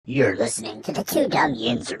You're listening to the Two Dumb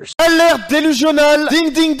Yinzers. Alerte délusionnal!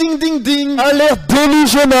 Ding ding ding ding ding! Alerte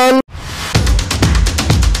délusionnal!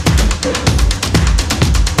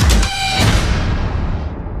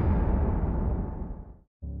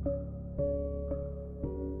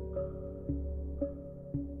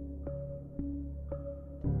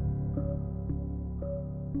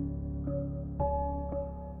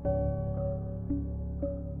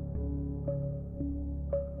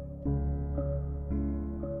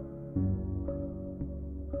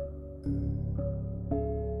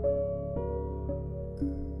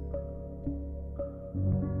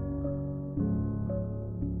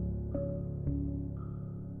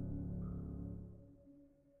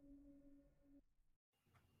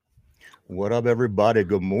 What up, everybody?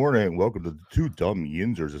 Good morning. Welcome to the Two Dumb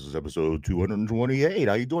Yinzers. This is episode 228.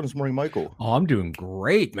 How you doing this morning, Michael? Oh, I'm doing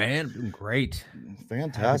great, man. I'm doing great.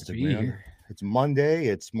 Fantastic, man. Here. It's Monday.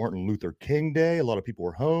 It's Martin Luther King Day. A lot of people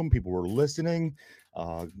were home. People were listening.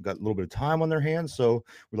 Got a little bit of time on their hands. So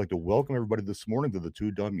we'd like to welcome everybody this morning to the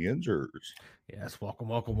Two Dumb Yinzers. Yes,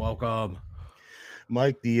 welcome.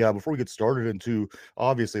 Mike, before we get started into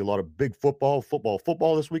obviously a lot of big football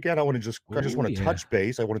this weekend, I want to just touch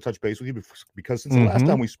base. I want to touch base with you because since the last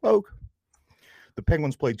time we spoke, the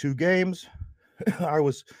Penguins played 2 games. I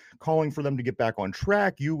was calling for them to get back on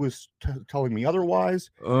track. You was telling me otherwise.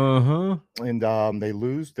 And they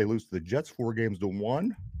lose to the Jets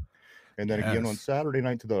 4-1. And then again on Saturday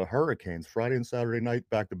night to the Hurricanes. Friday and Saturday night,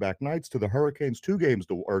 back-to-back nights to the Hurricanes,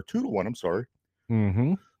 2-1. I'm sorry.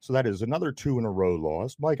 So that is another 2 in a row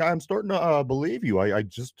loss. Mike, I'm starting to believe you. I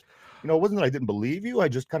just, it wasn't that I didn't believe you. I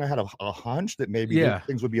just kind of had a hunch that maybe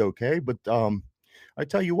things would be okay. But I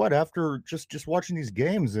tell you what, after just watching these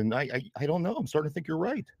games, and I don't know, I'm starting to think you're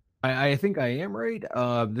right. I think I am right.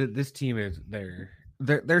 This team is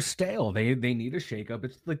they're stale. They need a shakeup.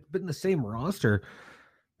 It's like been the same roster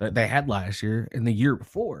that they had last year and the year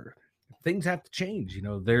before. Things have to change.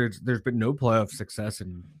 There's been no playoff success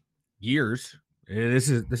in years. This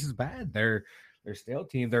is bad. They're stale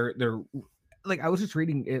team. They're like, I was just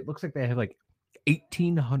reading. It looks like they have like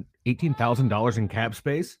 $18,000 in cap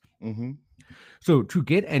space. So to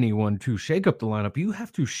get anyone to shake up the lineup, you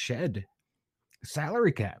have to shed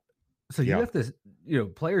salary cap. So you have to,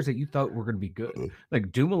 players that you thought were going to be good,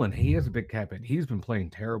 like Dumoulin. He has a big cap hit. He's been playing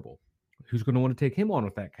terrible. Who's going to want to take him on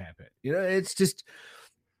with that cap hit? It's just,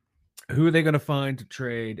 who are they going to find to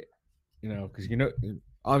trade? Because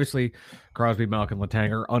obviously, Crosby, Malkin,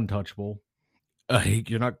 Letang are untouchable.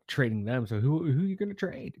 You're not trading them, so who are you going to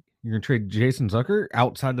trade? You're going to trade Jason Zucker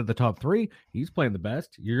outside of the top 3. He's playing the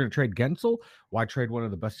best. You're going to trade Gensel. Why trade one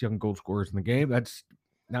of the best young goal scorers in the game?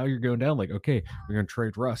 Now you're going down like, okay, we're going to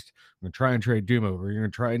trade Rust. We're going to try and trade Dumo. We're going to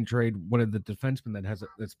try and trade one of the defensemen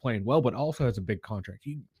that's playing well, but also has a big contract.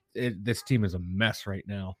 This team is a mess right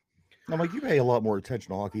now. I'm like, you pay a lot more attention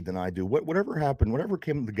to hockey than I do. Whatever happened, whatever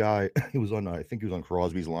came to the guy, he was on, I think he was on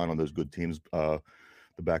Crosby's line on those good teams, the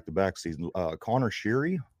back-to-back season. Connor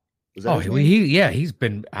Sheary? He's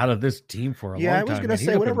been out of this team for a long time. Yeah, I was going to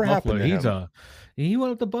say, whatever happened to him? He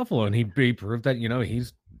went up to Buffalo, and he proved that,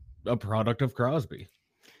 he's a product of Crosby.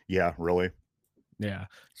 Yeah, really? Yeah.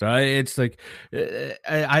 So it's like,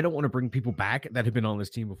 I don't want to bring people back that have been on this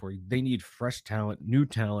team before. They need fresh talent, new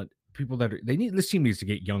talent. People this team needs to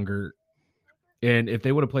get younger. And if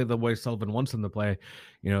they would have played the way Sullivan wants them to play,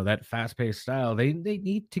 that fast-paced style, they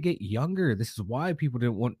need to get younger. This is why people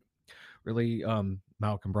didn't want really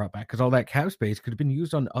Malcolm brought back, because all that cap space could have been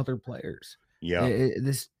used on other players. Yeah.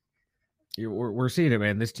 We're seeing it,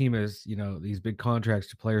 man. This team is, these big contracts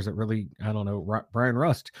to players that really, I don't know, Brian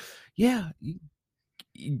Rust. Yeah,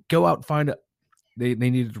 you go out and find they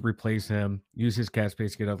needed to replace him, use his cap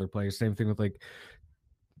space to get other players. Same thing with like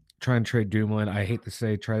try and trade Dumoulin. I hate to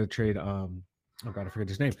say try to trade oh god, I forget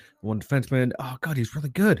his name. One defenseman. Oh god, he's really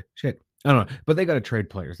good. Shit. I don't know. But they got to trade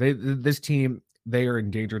players. This team, they are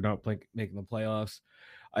in danger of not making the playoffs.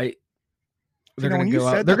 They're going to go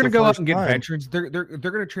out. They're going to go out and get veterans. They're going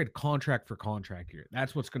to trade contract for contract here.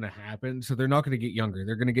 That's what's going to happen. So they're not going to get younger.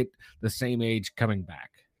 They're going to get the same age coming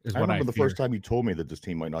back. I remember the first time you told me that this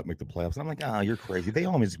team might not make the playoffs. I'm like, you're crazy. They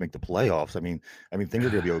always make the playoffs. I mean, things are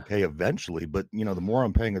going to be okay eventually. But the more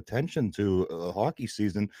I'm paying attention to hockey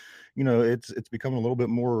season, it's becoming a little bit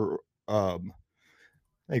more.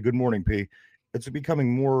 Hey, good morning, P. It's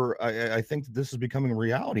becoming more. I think that this is becoming a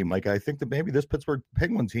reality, Mike. I think that maybe this Pittsburgh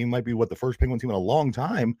Penguin team might be the first Penguin team in a long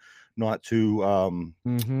time not to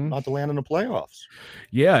land in the playoffs.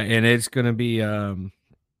 Yeah, and it's going to be.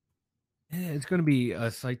 It's going to be a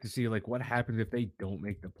sight to see, like, what happens if they don't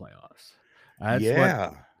make the playoffs.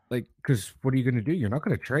 Like, because what are you going to do? You're not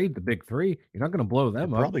going to trade the big three. You're not going to blow You're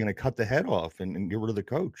them up. probably going to cut the head off and get rid of the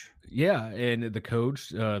coach. Yeah, and the coach,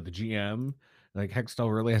 the GM, like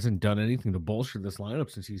Hextall really hasn't done anything to bolster this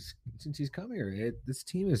lineup since he's come here. This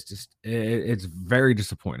team is just it's very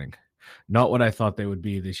disappointing. Not what I thought they would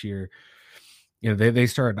be this year. You know, they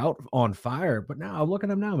started out on fire, but now look at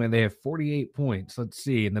them now, man. They have 48 points. Let's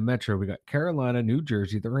see. In the Metro, we got Carolina, New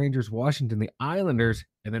Jersey, the Rangers, Washington, the Islanders,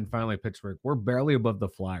 and then finally Pittsburgh. We're barely above the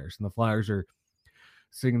Flyers, and the Flyers are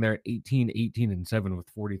sitting there at 18, and 7 with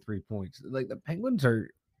 43 points. Like the Penguins are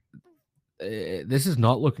this is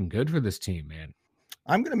not looking good for this team, man.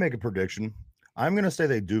 I'm going to make a prediction. I'm going to say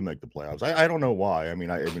they do make the playoffs. I don't know why. I mean,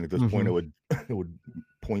 at this point, it would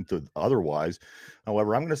point to otherwise.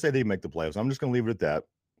 However, I'm going to say they make the playoffs. I'm just going to leave it at that.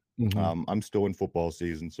 I'm still in football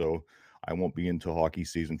season, so I won't be into hockey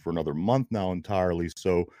season for another month now entirely.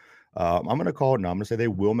 So I'm going to call it now. I'm going to say they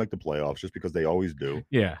will make the playoffs just because they always do.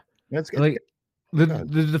 Yeah. The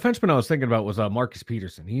defenseman I was thinking about was Marcus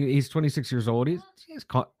Peterson. He's 26 years old. He's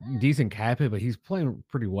decent cap hit, but he's playing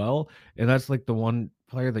pretty well. And that's like the one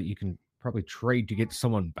player that you can probably trade to get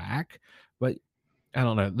someone back. But I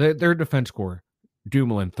don't know. Their defense core,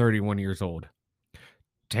 Dumoulin, 31 years old.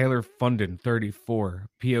 Taylor Fundin, 34.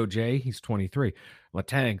 POJ, he's 23.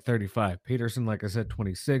 Letang, 35. Peterson, like I said,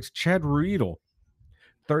 26. Chad Riedel,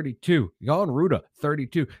 32. Jan Ruda,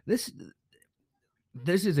 32. This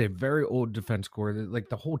is a very old defense core. Like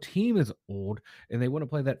the whole team is old, and they want to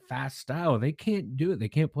play that fast style. They can't do it. They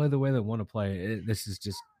can't play the way they want to play. This is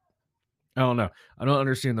just, I don't know. I don't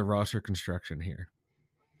understand the roster construction here.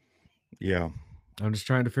 Yeah, I'm just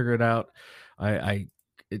trying to figure it out.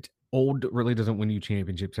 It's old really doesn't win you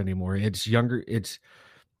championships anymore. It's younger. It's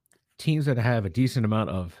teams that have a decent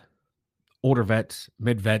amount of older vets,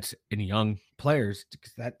 mid vets, and young players.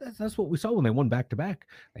 That's what we saw when they won back to back.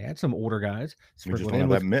 They had some older guys. We just don't have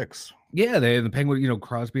that mix. Yeah, the Penguins,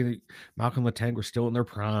 Crosby, Malcolm Letang were still in their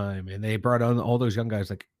prime, and they brought on all those young guys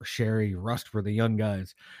like Sherry, Rust were the young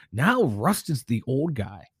guys. Now Rust is the old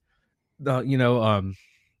guy. God,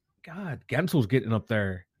 Gensel's getting up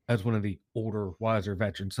there as one of the older, wiser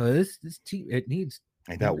veterans. So this team, it needs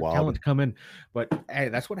talent to come in. But hey,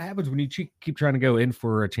 that's what happens when you keep trying to go in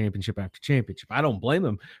for a championship after championship. I don't blame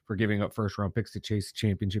them for giving up first round picks to chase the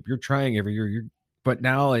championship. You're trying every year. But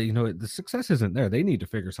now, the success isn't there. They need to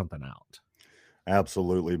figure something out.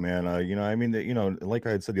 Absolutely, man. Like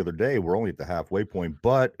I had said the other day, we're only at the halfway point.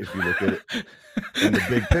 But if you look at it in the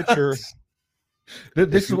big picture,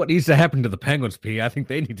 this is what needs to happen to the Penguins, P. I think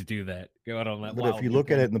they need to do that. Go out on that. But if you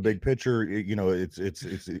look at it in the big picture, it's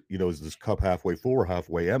is this cup halfway full or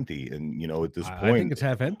halfway empty? And at this point, I think it's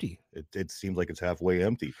half empty. It seems like it's halfway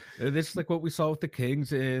empty. It's like what we saw with the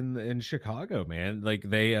Kings in Chicago, man. Like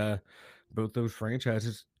they both those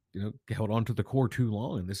franchises, held on to the core too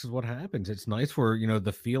long, and this is what happens. It's nice for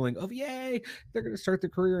the feeling of yay, they're going to start their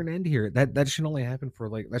career and end here. That should only happen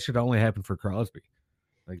for Crosby.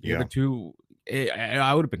 Like the other two,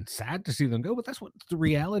 I would have been sad to see them go, but that's what the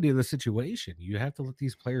reality of the situation. You have to let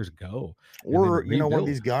these players go. Or one of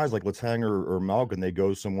these guys like Letang or Malkin, they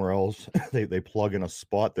go somewhere else. they plug in a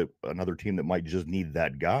spot that another team that might just need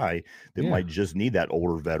that guy, that might just need that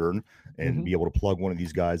older veteran, and be able to plug one of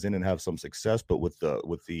these guys in and have some success. But with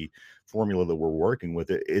the formula that we're working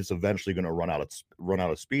with, it's eventually going to run out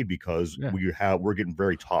of speed because we're getting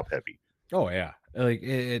very top heavy. Oh yeah, like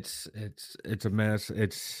it's a mess.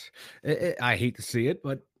 I hate to see it,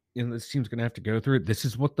 but this team's gonna have to go through it. This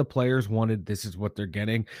is what the players wanted. This is what they're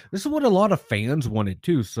getting. This is what a lot of fans wanted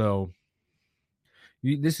too. So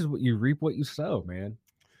this is what you reap, what you sow, man.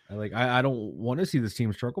 I don't want to see this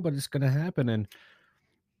team struggle, but it's gonna happen, and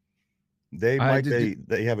they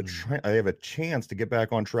have a chance to get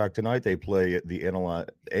back on track tonight. They play the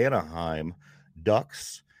Anaheim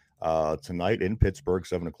Ducks tonight in Pittsburgh,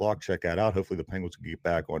 7:00. Check that out. Hopefully the Penguins can get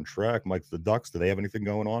back on track. Mike, the Ducks, do they have anything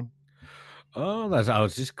going on? Oh, I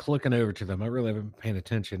was just clicking over to them. I really haven't been paying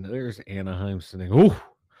attention. There's Anaheim sitting. Oh,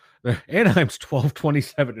 Anaheim's 12,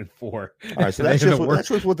 27, and 4. All right, so that's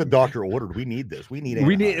just what the doctor ordered. We need this. We need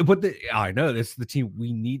Anaheim. I know this is the team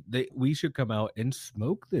we need. We should come out and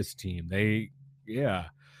smoke this team. I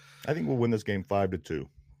think we'll win this game 5-2.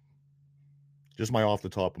 Just my off the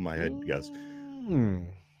top of my head guess.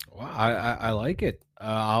 Wow, I like it.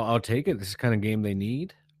 I'll take it. This is the kind of game they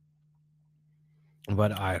need.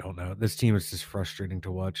 But I don't know. This team is just frustrating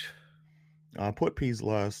to watch. Put P's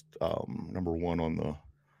last number one on the.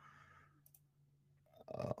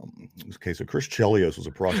 Okay, so Chris Chelios was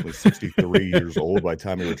approximately 63 years old by the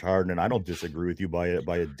time he retired, and I don't disagree with you by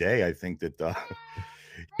a day. I think that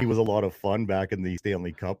He was a lot of fun back in the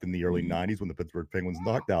Stanley Cup in the early 90s when the Pittsburgh Penguins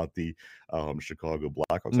knocked out the Chicago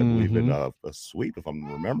Blackhawks, I believe, in a sweep, if I'm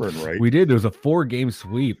remembering right. We did. It was a 4-game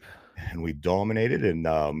sweep. And we dominated. And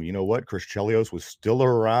you know what? Chris Chelios was still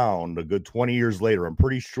around a good 20 years later. I'm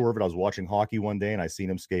pretty sure of it. I was watching hockey one day and I seen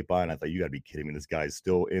him skate by and I thought, you got to be kidding me. This guy's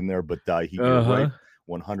still in there. But you're right,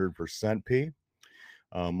 100% P.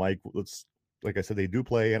 Mike, like I said, they do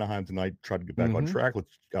play Anaheim tonight. Try to get back on track.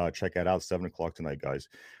 Let's check that out. 7 o'clock tonight, guys.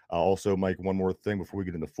 Also, Mike, one more thing before we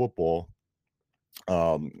get into football.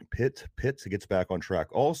 Pitt gets back on track.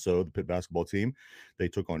 Also, the Pitt basketball team, they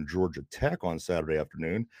took on Georgia Tech on Saturday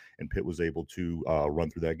afternoon, and Pitt was able to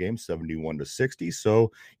run through that game 71-60.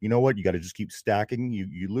 So you know what? You got to just keep stacking.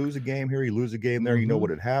 You lose a game here, you lose a game there. You know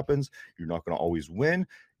what it happens. You're not going to always win.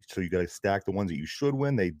 So you got to stack the ones that you should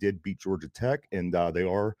win. They did beat Georgia Tech, and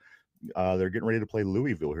they're getting ready to play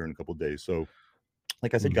Louisville here in a couple of days. So,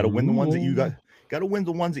 like I said, you got to win the ones that you got to win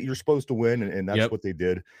the ones that you're supposed to win, and that's what they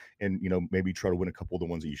did. And maybe try to win a couple of the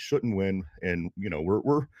ones that you shouldn't win. And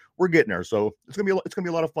we're getting there. So it's gonna be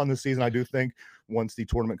a lot of fun this season. I do think once the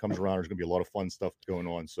tournament comes around, there's gonna be a lot of fun stuff going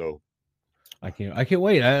on. So I can't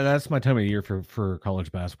wait. That's my time of year for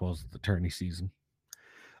college basketball, is the tourney season.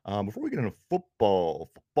 Before we get into football,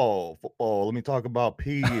 let me talk about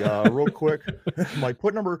P real quick. My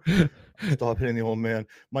put number, stop hitting the old man.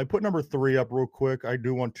 My put number 3 up real quick. I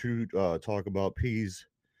do want to talk about P's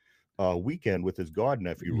weekend with his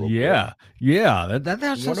godnephew real quick. Yeah.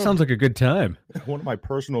 That sounds like a good time. One of my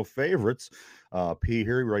personal favorites. P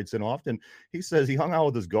here, he writes in often. He says he hung out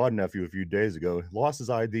with his godnephew a few days ago, lost his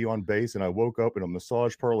ID on base, and I woke up in a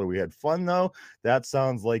massage parlor. We had fun though. That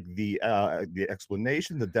sounds like the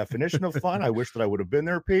explanation, the definition of fun. I wish that I would have been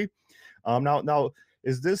there, P. Now,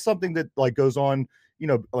 is this something that like goes on?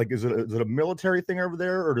 Like is it a military thing over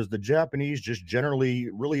there, or does the Japanese just generally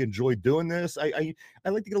really enjoy doing this? I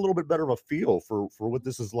like to get a little bit better of a feel for what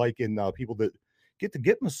this is like in people that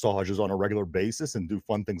get massages on a regular basis and do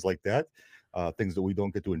fun things like that. Things that we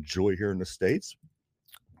don't get to enjoy here in the States.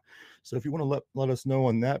 So if you want to let us know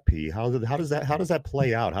on that, P, how does that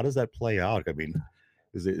play out? How does that play out? I mean,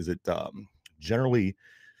 is it generally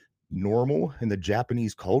normal in the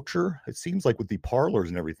Japanese culture? It seems like with the parlors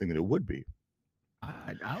and everything that it would be.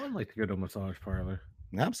 I would like to go to a massage parlor.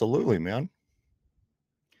 Absolutely, man.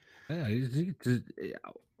 Yeah,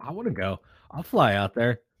 I want to go. I'll fly out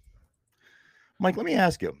there. Mike, let me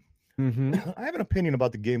ask you. I have an opinion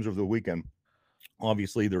about the games over the weekend.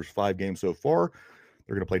 Obviously, there's 5 games so far.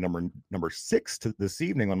 They're going to play number 6 this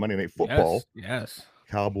evening on Monday Night Football. Yes.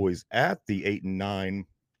 Cowboys at the 8-9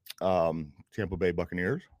 Tampa Bay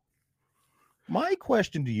Buccaneers. My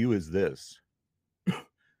question to you is this.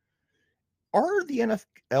 Are the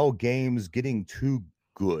NFL games getting too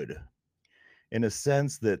good in a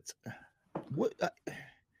sense that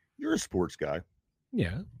you're a sports guy?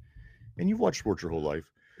 Yeah. And you've watched sports your whole life.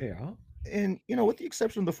 Yeah. And, with the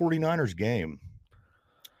exception of the 49ers game,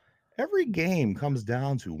 every game comes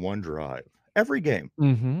down to one drive. Every game.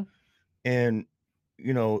 And,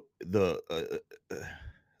 the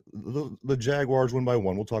Jaguars win by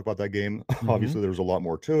 1. We'll talk about that game. Obviously, there's a lot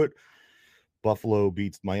more to it. Buffalo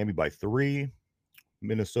beats Miami by 3.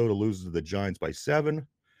 Minnesota loses to the Giants by 7.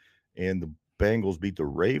 And the Bengals beat the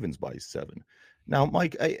Ravens by 7. Now,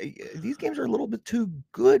 Mike, these games are a little bit too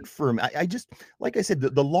good for me. I just, like I said,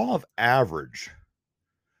 the law of average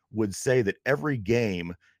would say that every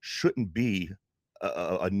game shouldn't be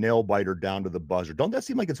a nail biter down to the buzzer. Don't that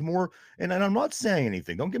seem like it's more? And I'm not saying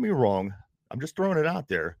anything. Don't get me wrong. I'm just throwing it out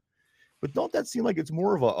there. But don't that seem like it's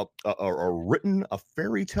more of a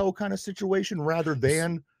fairy tale kind of situation rather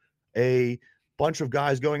than a bunch of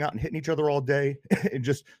guys going out and hitting each other all day and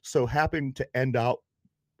just so happen to end out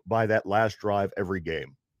by that last drive every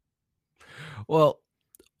game? Well,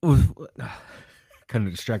 kind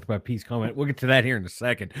of distracted by P's comment. We'll get to that here in a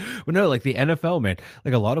second. But no, like the NFL, man,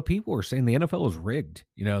 like a lot of people are saying the NFL is rigged.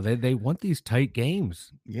 They want these tight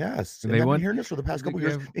games. Yes. And I've been hearing this for the past couple of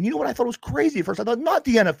years. And you know what? I thought it was crazy at first. I thought, not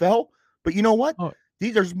the NFL, but you know what?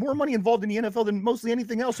 There's more money involved in the NFL than mostly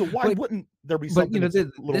anything else. So why wouldn't there be something that's a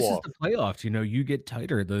little this off? Is the playoffs. You get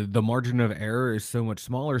tighter. The margin of error is so much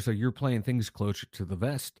smaller. So you're playing things closer to the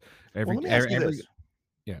vest. Let me ask you this.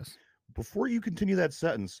 Yes. Before you continue that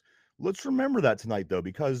sentence, let's remember that tonight, though,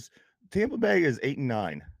 because Tampa Bay is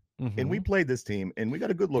 8-9. And we played this team, and we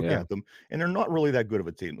got a good look at them, and they're not really that good of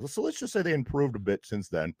a team. So let's just say they improved a bit since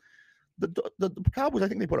then. The Cowboys, I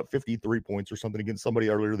think they put up 53 points or something against somebody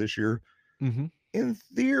earlier this year. In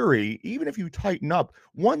theory, even if you tighten up,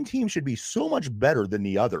 one team should be so much better than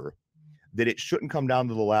the other that it shouldn't come down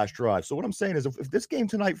to the last drive. So what I'm saying is if this game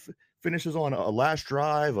tonight finishes on a last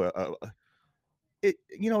drive,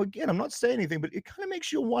 again, I'm not saying anything, but it kind of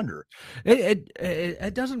makes you wonder.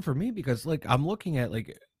 It doesn't for me, because like I'm looking at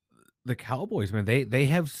like the Cowboys, man. They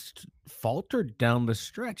have faltered down the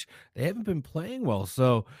stretch. They haven't been playing well,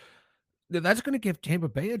 so that's going to give Tampa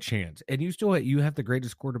Bay a chance. And you have the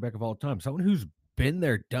greatest quarterback of all time, someone who's been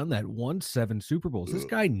there, done that, won 7 Super Bowls. This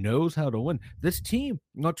guy knows how to win. This team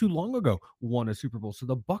not too long ago won a Super Bowl, so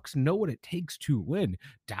the Bucs know what it takes to win.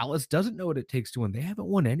 Dallas doesn't know what it takes to win. They haven't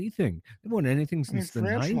won anything. They've won anything since the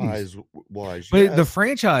 90s. Franchise-wise, but yes. The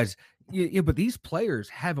franchise, yeah, but these players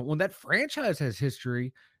haven't won. That franchise has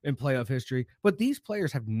history and playoff history, but these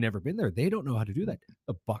players have never been there. They don't know how to do that.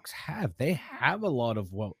 The Bucs have. They have a lot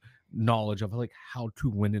of knowledge of like how to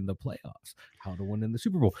win in the playoffs, how to win in the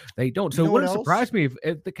Super Bowl. They don't. So it wouldn't surprise me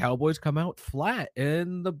if the Cowboys come out flat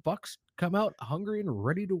and the Bucs come out hungry and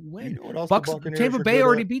ready to win. You know what else Bucs, Tampa Bay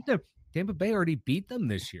already beat them. Tampa Bay already beat them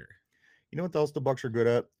this year. You know what else the Bucs are good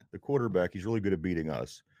at? The quarterback. He's really good at beating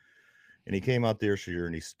us. And he came out this year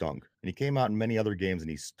and he stunk. And he came out in many other games and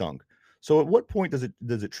he stunk. So at what point does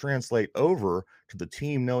it translate over to the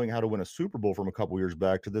team knowing how to win a Super Bowl from a couple years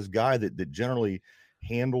back to this guy that generally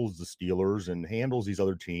handles the Steelers and handles these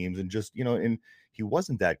other teams, and just, and he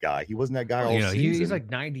wasn't that guy. He wasn't that guy all season. He's like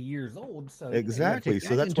 90 years old. So exactly.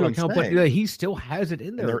 So that's what I'm saying. But he still has it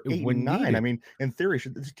in there. They're 8 and 9. I mean, in theory,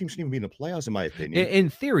 this team shouldn't even be in the playoffs, in my opinion. In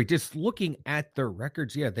theory, just looking at their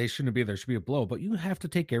records, they shouldn't be. There should be a blow, but you have to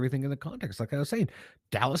take everything in the context. Like I was saying,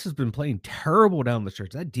 Dallas has been playing terrible down the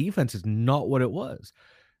stretch. That defense is not what it was.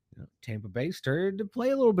 Tampa Bay started to play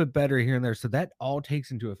a little bit better here and there, so that all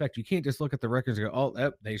takes into effect. You can't just look at the records and go,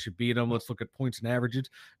 "Oh, they should beat them." Let's look at points and averages.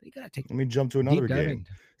 You got to take. Let me jump to another game.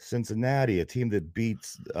 Cincinnati, a team that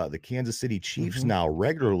beats the Kansas City Chiefs now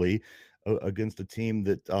regularly against a team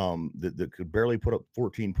that that could barely put up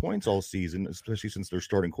 14 points all season, especially since their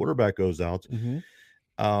starting quarterback goes out.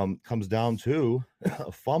 Comes down to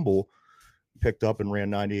a fumble. Picked up and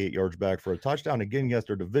ran 98 yards back for a touchdown. Again, yes,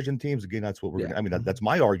 they're division teams. Again, that's what we're gonna. I mean, that's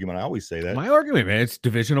my argument. I always say that. My argument, man. It's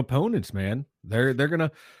division opponents, man. They're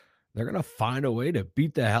gonna find a way to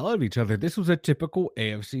beat the hell out of each other. This was a typical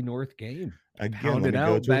AFC North game. Again, let me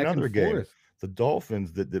go to another game. The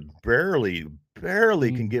Dolphins that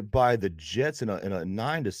barely can get by the Jets in a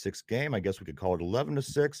 9-6 game. I guess we could call it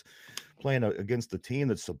 11-6, playing against the team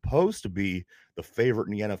that's supposed to be the favorite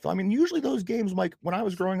in the NFL. I mean, usually those games, Mike, when I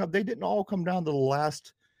was growing up, they didn't all come down to the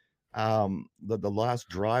last the last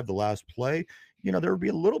drive, the last play. There would be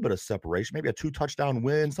a little bit of separation, maybe a 2-touchdown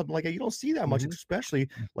win, something like that. You don't see that much, especially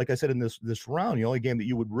like I said in this round. The only game that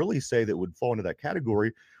you would really say that would fall into that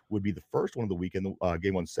category would be the first one of the weekend, the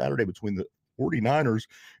game on Saturday between the 49ers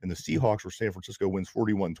and the Seahawks, where San Francisco wins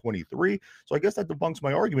 41-23. So I guess that debunks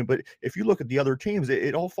my argument. But if you look at the other teams,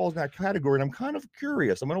 it all falls in that category. And I'm kind of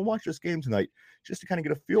curious. I'm going to watch this game tonight just to kind of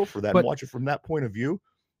get a feel for that and watch it from that point of view.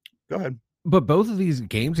 Go ahead. But both of these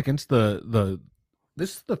games against this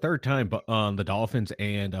is the third time the Dolphins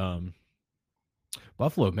and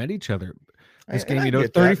Buffalo met each other. This game,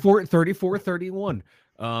 34-31.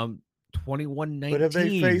 21-19. But have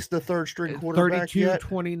they faced the third string quarterback yet?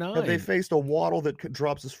 32-29. Have they faced a Waddle that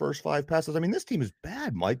drops his first 5 passes? I mean, this team is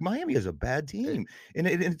bad, Mike. Miami is a bad team. And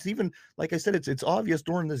it's even, like I said, it's obvious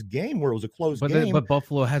during this game where it was a close game. But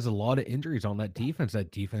Buffalo has a lot of injuries on that defense.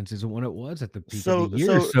 That defense isn't what it was at the peak of the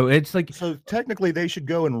year. So it's like... So technically they should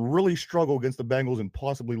go and really struggle against the Bengals and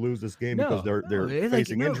possibly lose this game because they're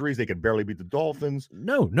facing injuries. They could barely beat the Dolphins.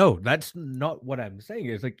 No, that's not what I'm saying.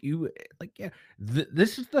 It's like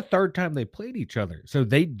this is the third time they played each other, so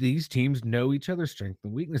these teams know each other's strengths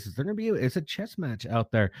and weaknesses. It's a chess match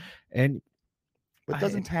out there, but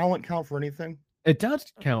doesn't talent count for anything? It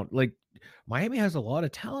does count. Like Miami has a lot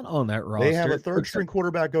of talent on that roster. They have a third string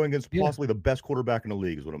quarterback going against possibly the best quarterback in the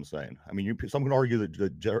league, is what I'm saying. I mean, some can argue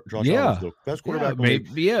that Josh Allen is the best quarterback. But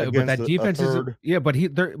that defense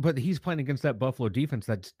but he's playing against that Buffalo defense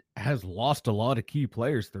that has lost a lot of key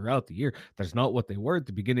players throughout the year. That's not what they were at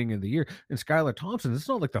the beginning of the year. And Skylar Thompson, it's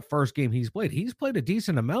not like the first game he's played. He's played a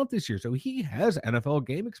decent amount this year, so he has NFL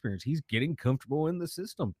game experience. He's getting comfortable in the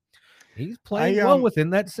system. He's playing well within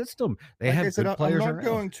that system. They have good players. I'm not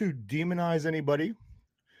going to demonize anybody,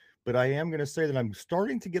 but I am going to say that I'm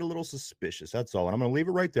starting to get a little suspicious. That's all. And I'm going to leave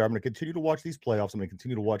it right there. I'm going to continue to watch these playoffs. I'm going to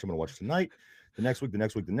continue to watch. I'm going to watch tonight, the next week,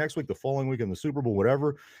 the following week, and the Super Bowl,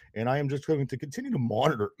 whatever. And I am just going to continue to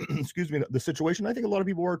monitor, the situation. I think a lot of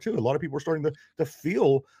people are too. A lot of people are starting to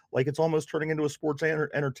feel like it's almost turning into a sports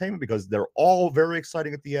entertainment because they're all very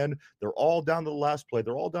exciting at the end. They're all down to the last play.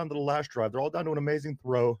 They're all down to the last drive. They're all down to an amazing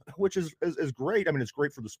throw, which is great. I mean, it's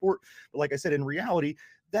great for the sport. But like I said, in reality,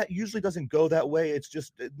 that usually doesn't go that way. It's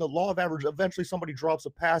just the law of average. Eventually somebody drops a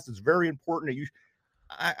pass. It's very important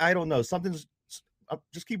that I don't know.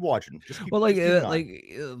 just keep watching. Well,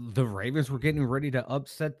 the Ravens were getting ready to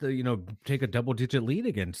upset take a double-digit lead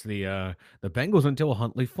against the Bengals until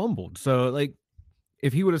Huntley fumbled. So, like,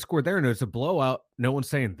 if he would have scored there and it's a blowout, no one's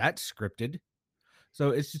saying that's scripted.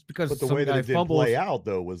 So it's just because the way that it did play out,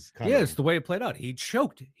 though, was kind of... it's the way it played out. He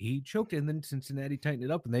choked, and then Cincinnati tightened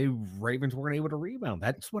it up, and the Ravens weren't able to rebound.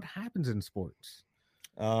 That's what happens in sports.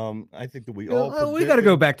 I think that we got to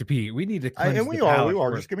go back to Pete. We need to cleanse and we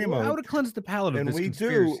are. Just give me a moment. I would have cleansed the palate of this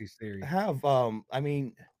conspiracy theory. Have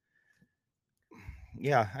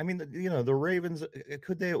yeah, I mean, the Ravens,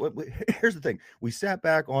 could they... Here's the thing. We sat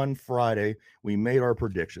back on Friday. We made our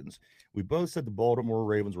predictions. We both said the Baltimore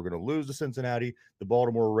Ravens were going to lose to Cincinnati. The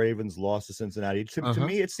Baltimore Ravens lost to Cincinnati. To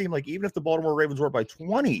me, it seemed like even if the Baltimore Ravens were up by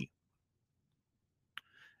 20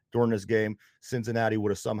 during this game, Cincinnati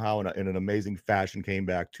would have somehow, in an amazing fashion, came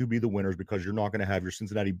back to be the winners, because you're not going to have your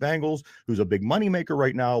Cincinnati Bengals, who's a big moneymaker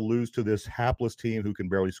right now, lose to this hapless team who can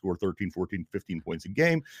barely score 13, 14, 15 points a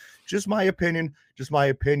game. Just my opinion. Let's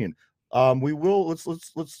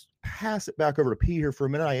pass it back over to P here for a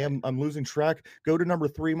minute. I'm losing track. Go to number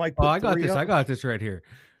 3, Mike. I got this right here.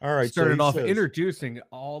 All right. Started off introducing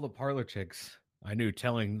all the parlor chicks I knew,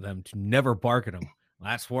 telling them to never bark at them.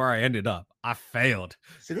 That's where I ended up. I failed.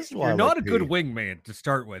 See, this is why you're not a good wingman to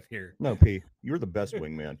start with here. No, P, you're the best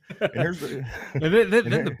wingman. And here's then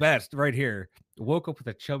the best right here. Woke up with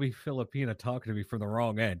a chubby Filipina talking to me from the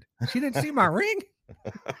wrong end. She didn't see my ring.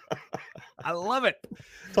 I love it.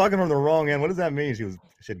 Talking from the wrong end. What does that mean? She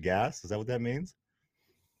had gas. Is that what that means?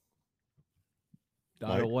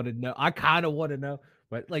 I don't want to know. I kind of want to know.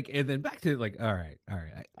 But and then back to all right.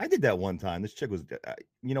 I did that one time. This chick was,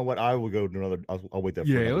 you know what? I will go to another. I'll wait there.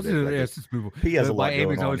 Let's just move on. He has a lot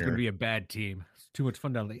Miami's going on always here. going to be a bad team. It's too much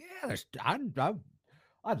fun down there. Yeah,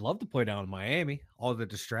 I'd love to play down in Miami. All the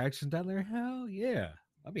distractions down there. Hell yeah,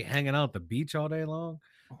 I'd be hanging out at the beach all day long,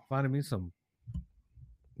 finding me some.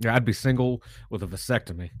 Yeah, I'd be single with a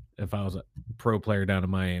vasectomy if I was a pro player down in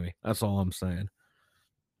Miami. That's all I'm saying.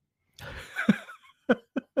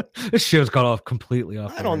 This show's got off completely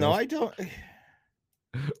off. I don't know. I don't.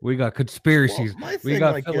 We got conspiracies. Well, my thing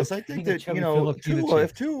like this, I think that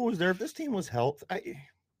if Tua was there, if this team was healthy,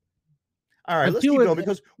 all right, let's keep going,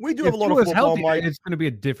 because we do have a lot of football. Healthy, it's going to be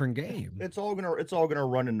a different game. It's all gonna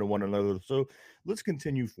run into one another. So let's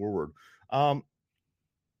continue forward.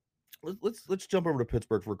 Let's jump over to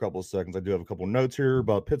Pittsburgh for a couple of seconds. I do have a couple of notes here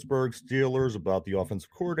about Pittsburgh Steelers, about the offensive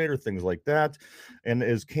coordinator, things like that. And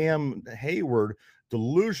is Cam Hayward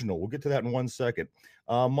delusional? We'll get to that in 1 second.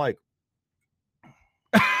 Mike.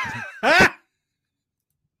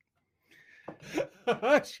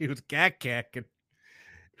 She was cack-cacking.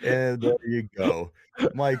 And there you go,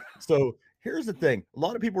 Mike. So here's the thing. A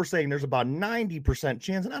lot of people are saying there's about 90%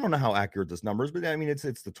 chance, and I don't know how accurate this number is, but I mean, it's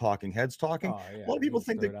the talking heads talking. Oh, yeah, a lot of people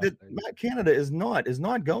think that Matt Canada is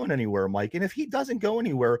not going anywhere, Mike. And if he doesn't go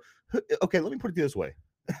anywhere, okay, let me put it this way.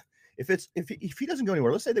 If he doesn't go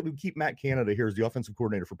anywhere, let's say that we keep Matt Canada here as the offensive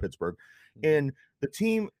coordinator for Pittsburgh, and the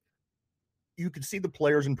team, you can see the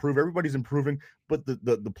players improve, everybody's improving, but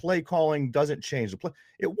the play calling doesn't change.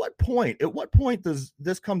 At what point does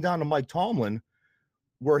this come down to Mike Tomlin,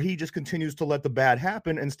 where he just continues to let the bad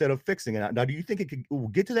happen instead of fixing it? Now, do you think it will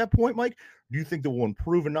get to that point, Mike? Do you think that will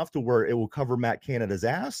improve enough to where it will cover Matt Canada's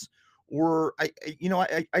ass? Or I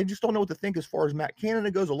just don't know what to think as far as Matt Canada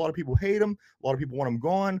goes. A lot of people hate him. A lot of people want him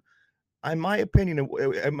gone. In my opinion,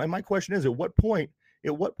 and my question is, at what point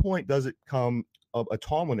does it come a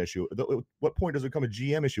Tomlin issue? At what point does it become a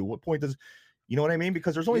GM issue? What point does, you know what I mean?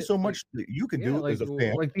 Because there's only so much that you can do as a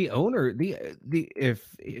fan. Like the owner,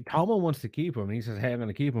 if Tomlin wants to keep him, and he says, "Hey, I'm going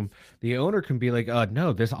to keep him," the owner can be like,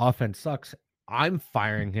 "No, this offense sucks. I'm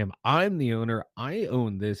firing him. I'm the owner. I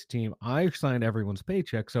own this team. I signed everyone's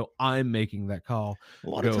paycheck, so I'm making that call. A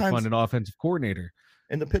lot of times, find an offensive coordinator."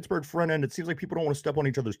 In the Pittsburgh front end, it seems like people don't want to step on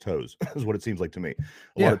each other's toes, is what it seems like to me.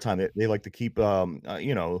 A lot of time they like to keep, they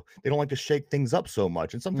don't like to shake things up so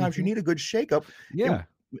much. And sometimes you need a good shake up. Yeah.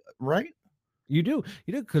 Right? You do,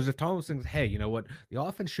 because if Thomas thinks, hey, you know what, the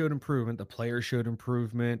offense showed improvement, the players showed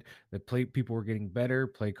improvement, people were getting better,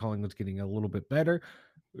 play calling was getting a little bit better.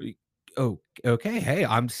 Oh, okay. Hey,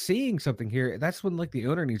 I'm seeing something here. That's when the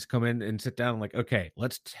owner needs to come in and sit down and okay,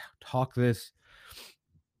 let's talk this.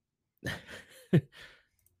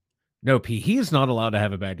 No, P, he's not allowed to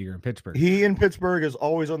have a bad year in Pittsburgh. He in Pittsburgh is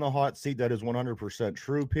always on the hot seat. That is 100%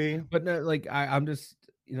 true, P. But no, I'm just,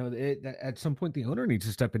 at some point the owner needs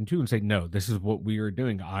to step in too and say, no, this is what we are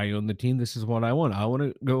doing. I own the team. This is what I want. I want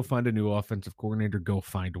to go find a new offensive coordinator. Go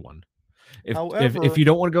find one. If you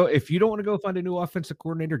don't want to go find a new offensive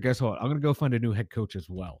coordinator, guess what? I'm going to go find a new head coach as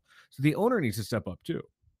well. So the owner needs to step up too.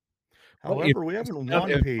 However, we haven't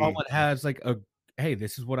won. If Tomlin has like a, hey,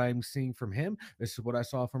 this is what I'm seeing from him. This is what I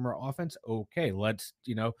saw from our offense. Okay, let's,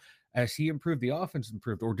 as he improved, the offense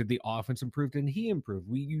improved, or did the offense improve and he improved?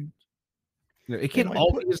 It can't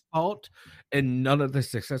all be his fault, and none of the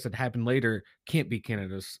success that happened later can't be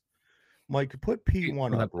Canada's. Mike, put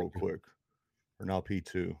P1 up real quick, or now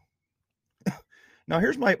P2. Now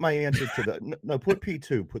here's my answer to that. No, put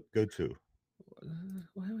P2. Go to.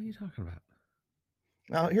 What are you talking about?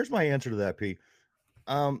 Now here's my answer to that, P.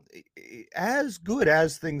 As good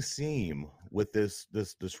as things seem with this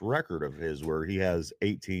record of his, where he has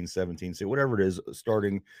 18, 17, whatever it is,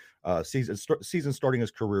 starting season starting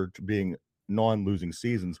his career to being non-losing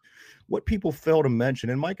seasons, what people fail to mention,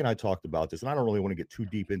 and Mike and I talked about this, and I don't really want to get too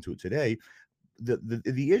deep into it today.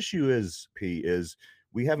 The issue is, P, is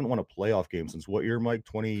we haven't won a playoff game since what year, Mike?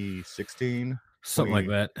 2016? Something like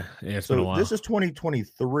that. Yeah, it's so been a while. This is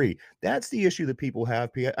 2023. That's the issue that people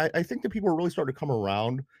have, P. I think that people are really starting to come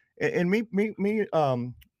around. And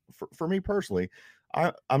for me personally,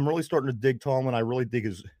 I'm really starting to dig Tomlin. I really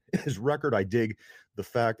dig his record. I dig the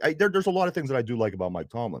fact there's a lot of things that I do like about Mike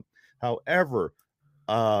Tomlin. However,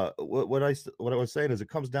 what I was saying is it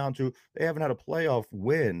comes down to they haven't had a playoff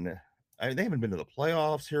win. They haven't been to the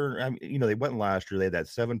playoffs here. They went last year. They had that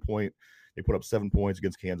 7-point. They put up 7 points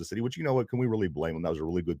against Kansas City, which, what, can we really blame them? That was a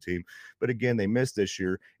really good team. But again, they missed this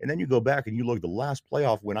year. And then you go back and you look at the last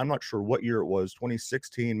playoff win. I'm not sure what year it was,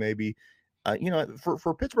 2016 maybe.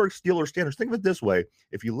 For Pittsburgh Steelers standards, think of it this way.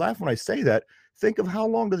 If you laugh when I say that, think of how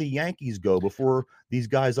long do the Yankees go before these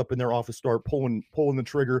guys up in their office start pulling the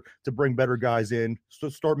trigger to bring better guys in, so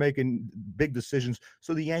start making big decisions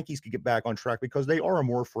so the Yankees can get back on track, because they are a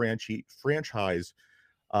more franchise,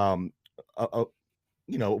 one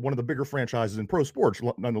of the bigger franchises in pro sports,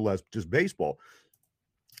 nonetheless, just baseball.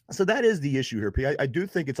 So that is the issue here, P. I do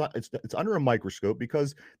think it's under a microscope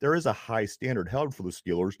because there is a high standard held for the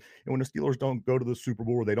Steelers. And when the Steelers don't go to the Super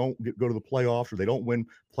Bowl, or they don't go to the playoffs, or they don't win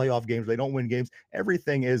playoff games, or they don't win games,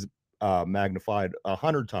 everything is magnified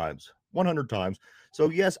 100 times. So,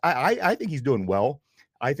 yes, I think he's doing well.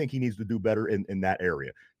 I think he needs to do better in that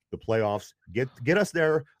area. The playoffs, get us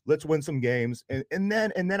there. Let's win some games, and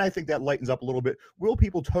then I think that lightens up a little bit. Will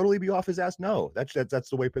people totally be off his ass? No, that's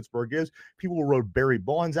the way Pittsburgh is. People rode Barry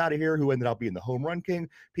Bonds out of here, who ended up being the home run king.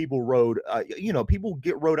 People rode, people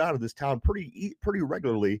get rode out of this town pretty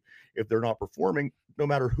regularly if they're not performing, no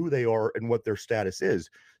matter who they are and what their status is.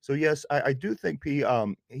 So yes, I do think P,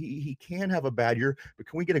 he can have a bad year, but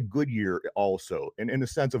can we get a good year also? And in the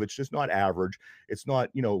sense of, it's just not average. It's not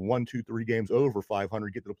 1, 2, 3 games over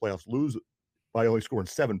 500, get to the playoffs, lose by only scoring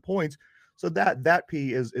 7 points. So that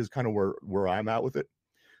P is kind of where I'm at with it.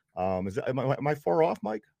 Am I far off,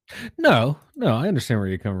 Mike? No, I understand where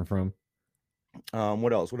you're coming from.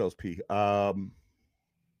 What else, P?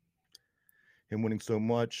 Him winning so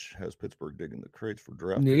much has Pittsburgh digging the crates for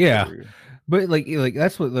draft. Yeah, but like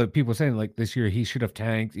that's what the people are saying. Like, this year he should have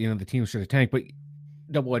tanked. The team should have tanked. But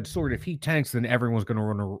double-edged sword, if he tanks, then everyone's going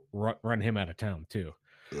to run him out of town too.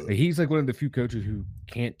 Like, he's like one of the few coaches who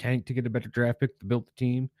can't tank to get a better draft pick to build the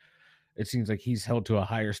team. It seems like he's held to a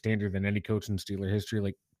higher standard than any coach in Steeler history.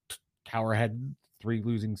 Like, Tower had 3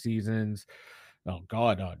 losing seasons. Oh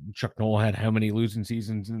God, Chuck Noll had how many losing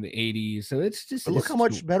seasons in the 80s? So it's just, but look how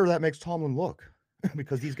much better that makes Tomlin look,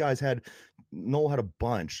 because these guys Noll had a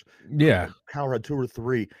bunch. Yeah, Cowher had 2 or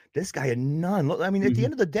 3. This guy had none. I mean, at the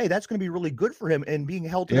end of the day, that's going to be really good for him, and being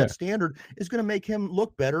held to that standard is going to make him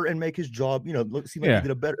look better and make his job, seem like he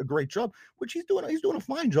did a great job, which he's doing. He's doing a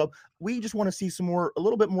fine job. We just want to see a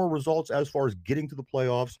little bit more results as far as getting to the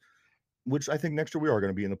playoffs, which I think next year we are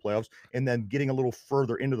going to be in the playoffs, and then getting a little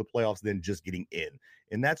further into the playoffs than just getting in.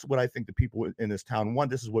 And that's what I think the people in this town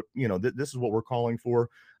want. This is what, this is what we're calling for.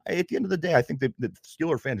 At the end of the day, I think that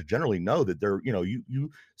Steeler fans generally know that they're,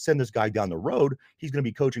 you send this guy down the road, he's going to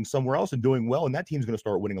be coaching somewhere else and doing well, and that team's going to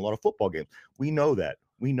start winning a lot of football games. We know that.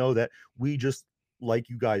 We just, like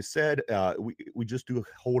you guys said, we just do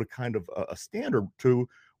hold a kind of a standard to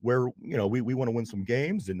where, we want to win some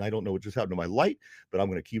games. And I don't know what just happened to my light, but I'm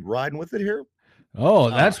going to keep riding with it here. Oh,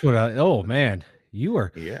 that's oh man, you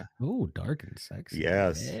are. Yeah. Oh, dark and sexy.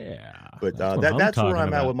 Yes. Yeah. But that's where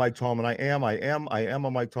I'm at with Mike Tomlin. I am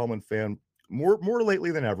a Mike Tomlin fan more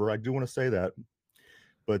lately than ever. I do want to say that.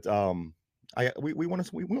 But we want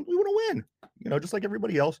to win, just like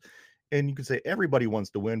everybody else. And you can say everybody wants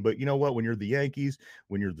to win, but you know what? When you're the Yankees,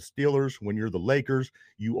 when you're the Steelers, when you're the Lakers,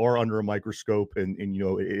 you are under a microscope, and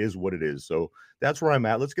it is what it is. So that's where I'm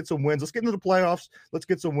at. Let's get some wins. Let's get into the playoffs. Let's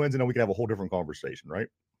get some wins, and then we can have a whole different conversation, right?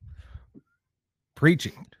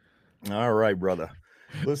 Preaching. All right, brother.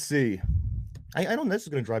 Let's see. I don't know. This is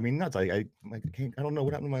going to drive me nuts. I don't know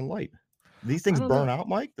what happened to my light. These things burn out,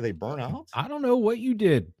 Mike? Do they burn out? I don't know what you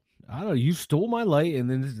did. I don't know. You stole my light, and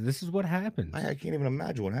then this is what happens. I can't even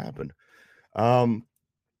imagine what happened. A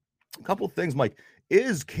couple of things, Mike.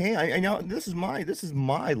 Is Cam? I know this is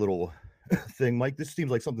my little thing, Mike. This seems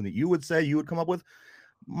like something that you would say, you would come up with.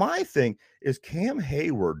 My thing is Cam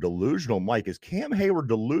Heyward delusional, Mike. Is Cam Heyward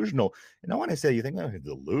delusional? And when I say you think, oh, he's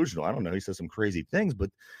delusional, I don't know. He says some crazy things,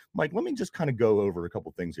 but Mike, let me just kind of go over a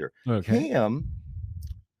couple things here. Okay. Cam.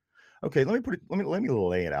 Okay, let me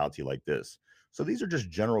lay it out to you like this. So these are just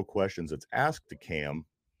general questions that's asked to Cam,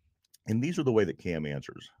 and these are the way that Cam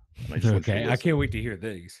answers. Okay, I can't wait to hear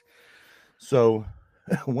these. So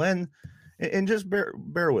and just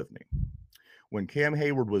bear with me. When Cam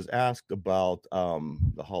Heyward was asked about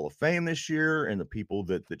the Hall of Fame this year and the people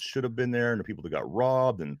that should have been there and the people that got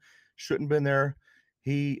robbed and shouldn't have been there,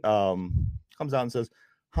 he comes out and says,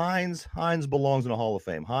 Heinz belongs in the Hall of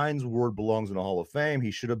Fame. Heinz Ward belongs in the Hall of Fame. He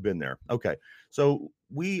should have been there. Okay, so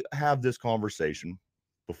we have this conversation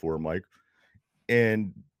before, Mike.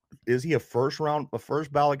 And is he a first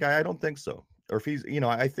ballot guy? I don't think so. Or if he's,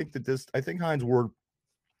 I think Heinz Ward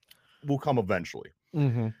will come eventually.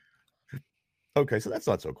 Mm-hmm. Okay, so that's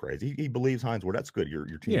not so crazy. He believes Heinz Ward. That's good. Your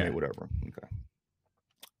teammate, whatever. Okay.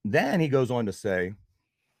 Then he goes on to say,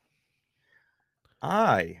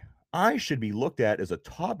 I should be looked at as a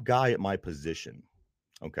top guy at my position.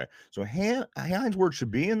 Okay, so Heinz Ward should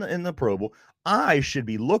be in the Pro Bowl. I should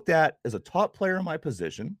be looked at as a top player in my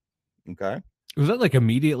position. Okay. Was that like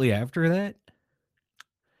immediately after that?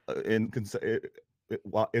 In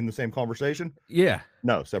the same conversation? Yeah.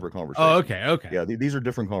 No, separate conversation. Oh, okay. Yeah, these are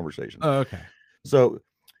different conversations. Oh, okay. So,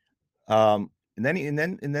 and then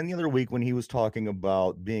the other week when he was talking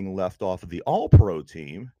about being left off of the All-Pro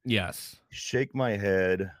team, yes, shake my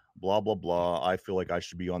head, blah blah blah. I feel like I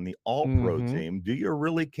should be on the All-Pro team. Do you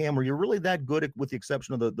really, Cam? Are you really that good with the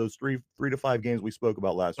exception of those three to five games we spoke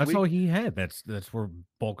about last week? That's all he had. That's where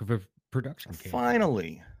bulk of his production came.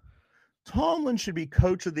 Finally. Tomlin should be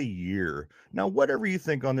coach of the year. Now, whatever you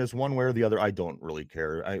think on this, one way or the other, I don't really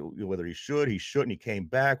care. Whether he shouldn't, he came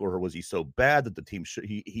back, or was he so bad that the team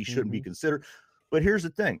he shouldn't be considered? But here's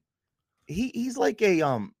the thing: he's like a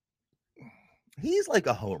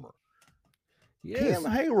homer. Yes. Cam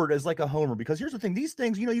Heyward is like a homer because here's the thing: these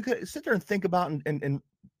things, you could sit there and think about and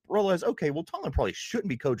realize, okay, well, Tomlin probably shouldn't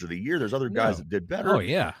be coach of the year. There's other guys that did better. Oh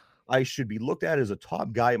yeah. I should be looked at as a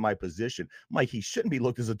top guy at my position. Mike, he shouldn't be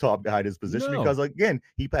looked as a top guy at his position because, again,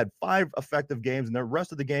 he had 5 effective games, and the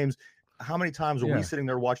rest of the games, how many times are we sitting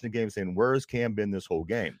there watching the game saying, where has Cam been this whole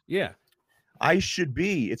game? Yeah. I should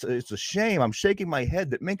be. It's a shame. I'm shaking my head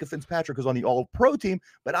that Minkah Fitzpatrick is on the All-Pro team,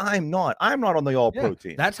 but I'm not. I'm not on the All-Pro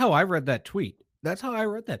team. That's how I read that tweet. That's how I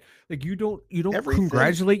read that. Like, you don't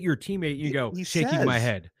congratulate your teammate. You go, shaking my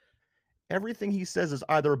head. Everything he says is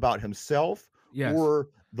either about himself or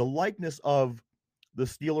the likeness of the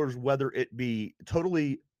Steelers, whether it be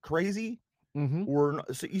totally crazy or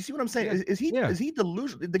not. So you see what I'm saying? Is he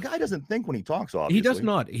delusional? The guy doesn't think when he talks, obviously. He does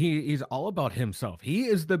not. He's all about himself. He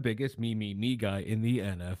is the biggest me guy in the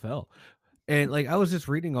NFL. And like I was just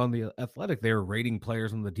reading on the Athletic, they were rating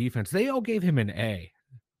players on the defense. They all gave him an A.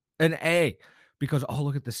 Because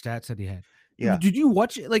look at the stats that he had. Yeah. Did you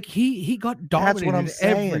watch it? Like he got dominated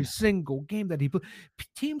every single game that he played.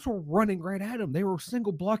 Teams were running right at him. They were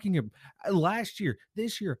single blocking him last year.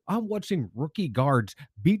 This year, I'm watching rookie guards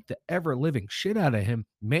beat the ever living shit out of him,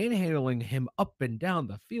 manhandling him up and down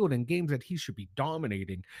the field in games that he should be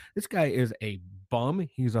dominating. This guy is a bum.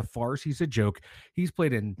 He's a farce. He's a joke. He's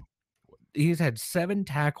had 7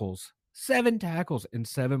 tackles in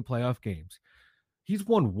 7 playoff games. He's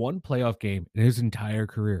won 1 playoff game in his entire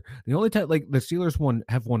career. The only time, like the Steelers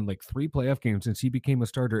have won like 3 playoff games since he became a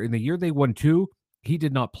starter. In the year they won 2, he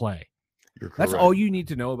did not play. You're correct. That's all you need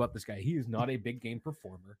to know about this guy. He is not a big game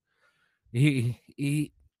performer. I'm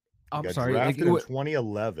sorry. Drafted in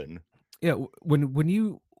 2011. Yeah, when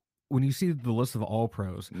you see the list of all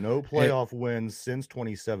pros, no playoff wins since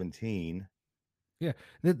 2017. Yeah,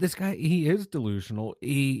 this guy, he is delusional.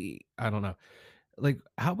 I don't know. Like,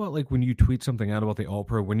 how about like when you tweet something out about the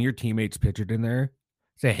All-Pro, when your teammates pitch it in there,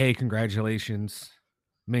 say, hey, congratulations,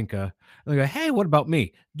 Minkah. And they go, hey, what about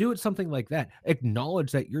me? Do it something like that.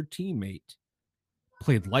 Acknowledge that your teammate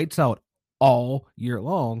played lights out all year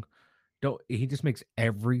long. He just makes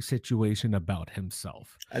every situation about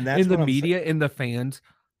himself. And that's in the media, in the fans.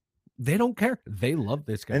 They don't care. They love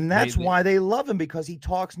this guy. And that's why they love him, because he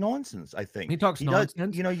talks nonsense, I think. He talks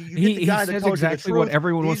nonsense. You get the guy that tells exactly you the truth. What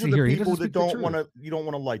everyone wants to hear. These are the people that you don't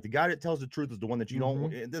want to like. The guy that tells the truth is the one that you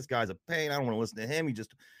don't. This guy's a pain. I don't want to listen to him.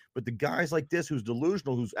 But the guys like this, who's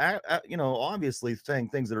delusional, who's obviously saying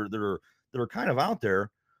things that are kind of out there.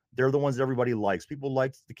 They're the ones that everybody likes. People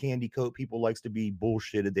like the candy coat. People likes to be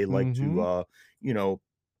bullshitted. They like to,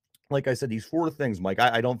 like I said, these 4 things, Mike.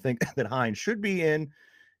 I don't think that Hines should be in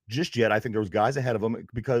just yet. I think there was guys ahead of him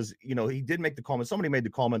because, he did make the comment. Somebody made the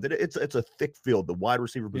comment that it's a thick field, the wide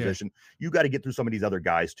receiver position. You got to get through some of these other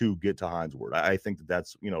guys to get to Hines Ward. I think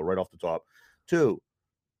that's, right off the top. Two,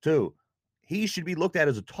 he should be looked at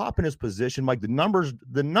as a top in his position. Mike, the numbers,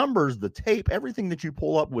 the tape, everything that you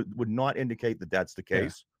pull up would not indicate that that's the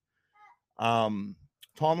case. Tomlin,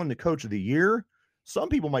 the coach of the year. Some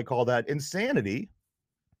people might call that insanity.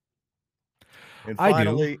 And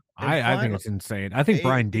finally, I think it's insane. I think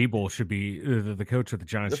Brian Daboll should be the coach of the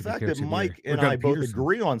Giants. The fact that Mike and I both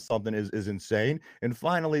agree on something is insane. And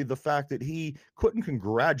finally, the fact that he couldn't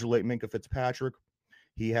congratulate Minkah Fitzpatrick.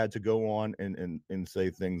 He had to go on and say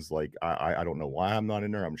things like, I don't know why I'm not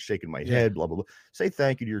in there. I'm shaking my head, blah, blah, blah. Say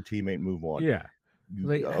thank you to your teammate, move on. Yeah.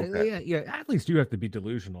 Athletes do have to be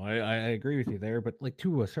delusional. I agree with you there, but like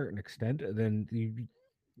to a certain extent, then you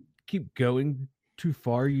keep going too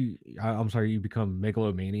far, you become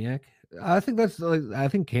megalomaniac. I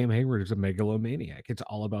think Cam Hayward is a megalomaniac. It's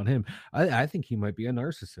all about him. I think he might be a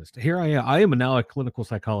narcissist. Here I am. I am now a clinical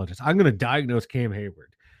psychologist. I'm going to diagnose Cam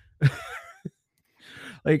Hayward.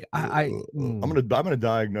 I'm gonna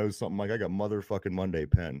diagnose something like I got motherfucking Monday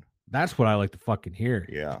pen. That's what I like to fucking hear.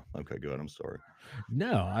 Yeah. Okay. Good. I'm sorry.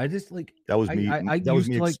 No, I just like that was me. That was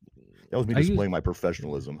me displaying my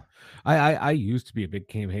professionalism. I used to be a big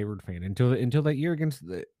Cam Hayward fan until that year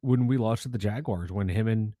when we lost to the Jaguars, when him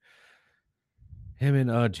and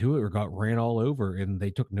Tua got ran all over and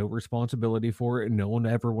they took no responsibility for it, and no one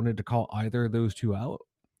ever wanted to call either of those two out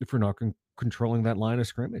for not controlling that line of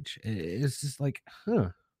scrimmage. It's just like,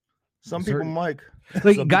 Some people, Mike,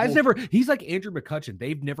 like some guys never. He's like Andrew McCutcheon.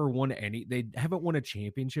 They've never won they haven't won a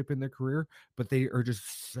championship in their career, but they are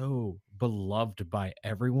just so beloved by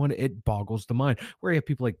everyone. It boggles the mind. Where you have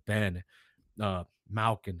people like Ben,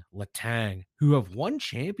 Malkin, Letang, who have won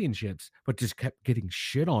championships, but just kept getting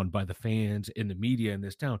shit on by the fans and the media in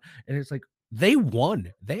this town. And it's like, they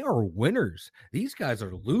won. They are winners. These guys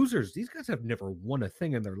are losers. These guys have never won a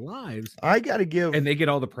thing in their lives. I got to give, and they get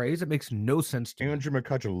all the praise. It makes no sense to Andrew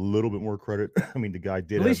McCutcheon a little bit more credit. I mean, the guy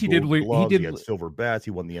did. At least he did. Gloves, he had silver bats.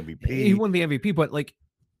 He won the MVP. He won the MVP, but like,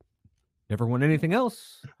 never won anything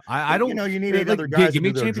else. I don't. You need 8 other guys to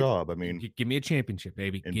do their job. I mean, give me a championship,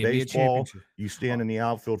 baby. In give baseball, me a championship. You stand in the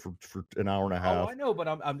outfield for an hour and a half. Oh, I know, but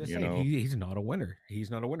I'm just saying he's not a winner.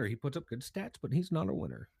 He's not a winner. He puts up good stats, but he's not a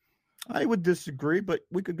winner. I would disagree, but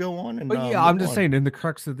we could go on. But I'm just saying, in the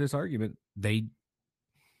crux of this argument, they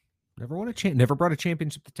never won never brought a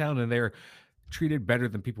championship to town, and they're treated better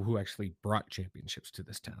than people who actually brought championships to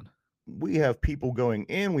this town. We have people going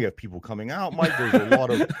in, we have people coming out, Mike. There's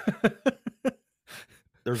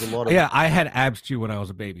a lot of yeah, I had abs too when I was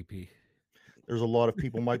a baby P. There's a lot of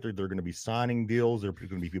people, Mike. They're going to be signing deals. There are going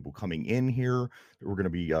to be people coming in here. We're going to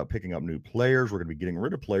be picking up new players. We're going to be getting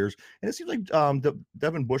rid of players. And it seems like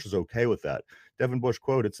Devin Bush is okay with that. Devin Bush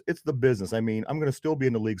quote, it's the business. I mean, I'm going to still be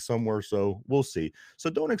in the league somewhere, so we'll see. So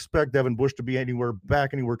don't expect Devin Bush to be anywhere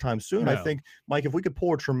time soon. No. I think, Mike, if we could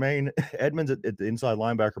pull a Tremaine Edmonds at the inside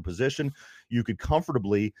linebacker position, you could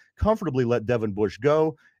comfortably let Devin Bush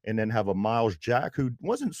go and then have a Miles Jack who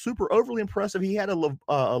wasn't super overly impressive. He had a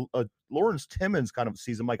Lawrence Timmons kind of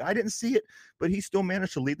season. Mike, I didn't see it, but he still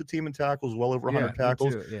managed to lead the team in tackles, well over 100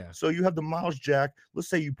 tackles. So you have the Miles Jack. Let's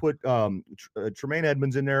say you put Tremaine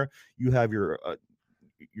Edmonds in there. You have your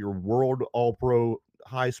world all-pro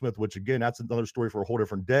Highsmith, which again, that's another story for a whole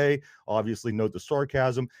different day. Obviously, note the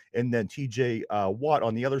sarcasm. And then TJ Watt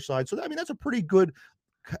on the other side. So, that's a pretty good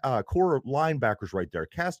core linebackers right there.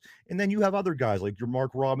 And then you have other guys like your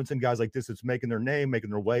Mark Robinson, guys like this that's making their name, making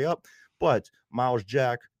their way up. But Miles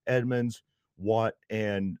Jack, Edmonds, Watt,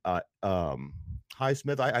 and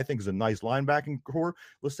Highsmith, I think is a nice linebacking core.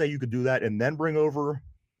 Let's say you could do that and then bring over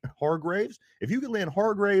Hargraves. If you could land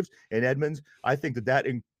Hargraves and Edmonds, I think that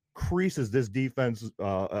increases this defense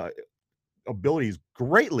abilities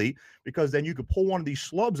greatly, because then you could pull one of these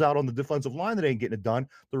schlubs out on the defensive line that ain't getting it done,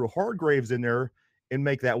 throw Hargraves in there and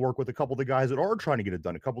make that work with a couple of the guys that are trying to get it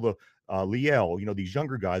done, a couple of Liel, these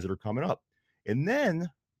younger guys that are coming up. And then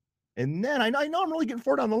I know I'm really getting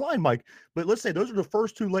far down the line, Mike, but let's say those are the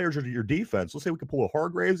first 2 layers of your defense. Let's say we could pull a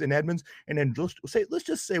Hargraves and Edmonds, and then let's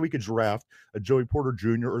just say we could draft a Joey Porter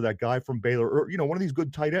Jr. or that guy from Baylor, or one of these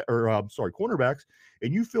good cornerbacks,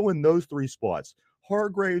 and you fill in those 3 spots: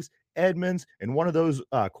 Hargraves, Edmonds, and one of those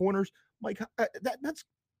corners. Mike, that's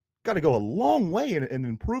got to go a long way in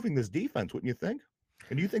improving this defense, wouldn't you think?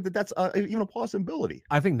 And do you think that's even a possibility?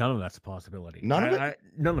 I think none of that's a possibility. None of it.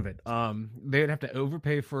 None of it. They'd have to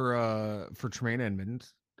overpay for Tremaine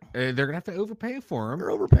Edmonds. They're gonna have to overpay for him.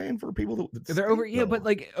 They're overpaying for people that they're over. Yeah, but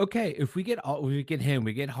like, okay, if we get him,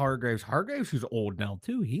 we get Hargraves. Hargraves, who's old now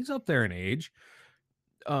too. He's up there in age.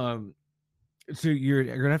 So you're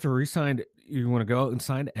gonna have to re-sign. You want to go out and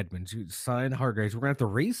sign Edmonds. You sign Hargraves. We're gonna have to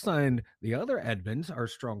re-sign the other Edmonds, our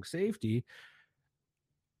strong safety.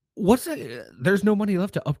 What's that? There's no money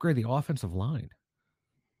left to upgrade the offensive line.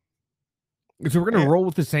 So we're gonna roll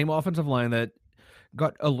with the same offensive line that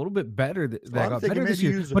got a little bit better. That got better this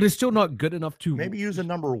year, but it's still not good enough to maybe use a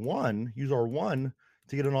number one. Use our one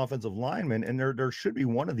to get an offensive lineman, and there should be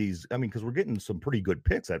one of these. I mean, because we're getting some pretty good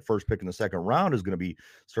picks. That first pick in the second round is going to be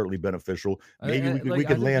certainly beneficial. Maybe we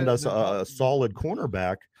could land us a solid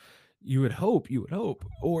cornerback. You would hope,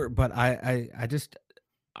 but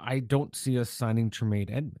I don't see us signing Tremaine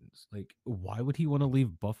Edmonds. Like, why would he want to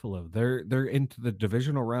leave Buffalo? They're into the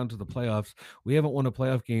divisional round of the playoffs. We haven't won a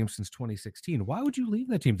playoff game since 2016. Why would you leave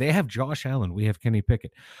that team? They have Josh Allen. We have Kenny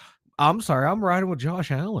Pickett. I'm sorry, I'm riding with Josh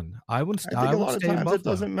Allen. I think a lot of times it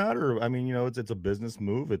doesn't matter. I mean, it's a business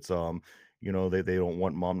move. It's they don't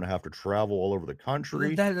want mom to have to travel all over the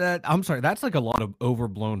country. I'm sorry, that's like a lot of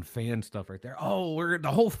overblown fan stuff right there. Oh, the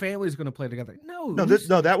whole family's going to play together.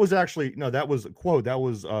 That was actually that was a quote. That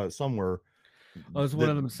was somewhere. One of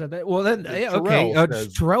them said that. Well, then okay.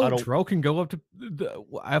 Terrell can go up to.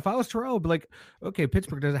 If I was Terrell, I'd be like, okay,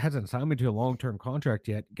 Pittsburgh hasn't signed me to a long-term contract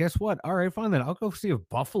yet. Guess what? All right, fine then. I'll go see if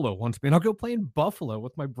Buffalo wants me, and I'll go play in Buffalo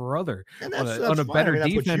with my brother on a better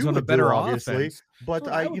defense, on a better offense. But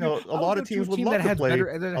a lot of teams would love to play.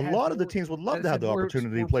 A lot of the teams would love to have the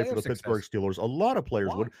opportunity to play for the Pittsburgh Steelers. A lot of players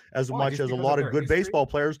would, as much as a lot of good baseball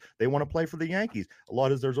players, they want to play for the Yankees. A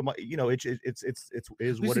lot of it's what it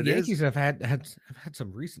is. The Yankees have had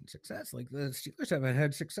some recent success. Like the Steelers haven't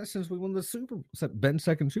had success since we won the Ben's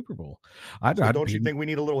second Super Bowl. Don't you think we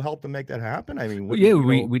need a little help to make that happen? I mean,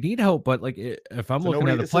 we need help, but like if I'm looking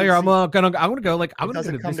at the player, I'm gonna go like I'm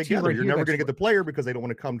gonna come together. You're never gonna get the player because they don't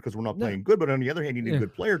want to come because we're not playing good. But on the other hand, you need a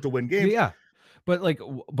good player to win games. Yeah, but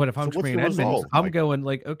if I'm Tremaine Edmonds, I'm going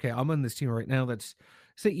like, okay, I'm on this team right now. That's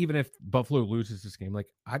say even if Buffalo loses this game,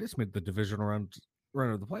 like I just made the divisional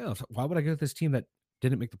run of the playoffs. Why would I go with this team that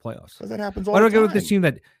didn't make the playoffs? Because that happens all the time. Why do I go with this team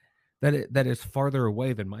that is farther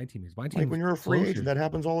away than my team is? My team, like when you're a free agent, that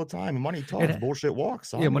happens all the time. Money talks, bullshit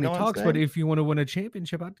walks. Yeah, money talks. But if you want to win a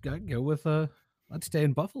championship, I'd go with let's stay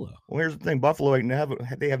in Buffalo. Well, here's the thing: Buffalo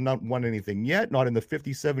they have not won anything yet. Not in the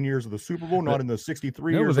 57 years of the Super Bowl. Not in the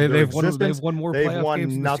 63 years of their existence. They've won more playoff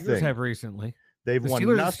games than nothing. The Steelers have recently. They've won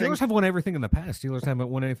nothing. Steelers have won everything in the past. Steelers haven't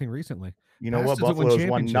won anything recently. You know what? Buffalo's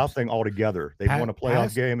won nothing altogether. They've won a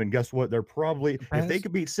playoff game, and guess what? They're probably if they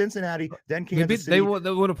could beat Cincinnati, then Kansas City. They won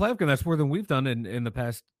a playoff game. That's more than we've done in the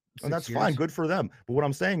past. And that's fine, good for them. But what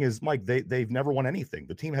I'm saying is, Mike, they've never won anything.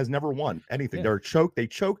 The team has never won anything. Yeah. They've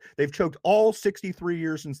choked all 63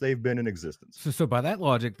 years since they've been in existence. So by that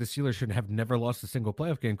logic, the Steelers should have never lost a single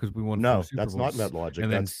playoff game because we won. No, that's not that logic.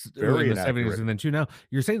 And that's very in the 70s and then 2 now.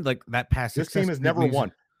 You're saying like that past this team has never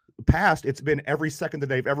won. Past, it's been every second that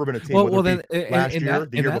they've ever been a team. Then last year,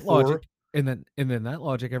 the year before. Logic, and then that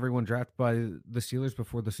logic, everyone drafted by the Steelers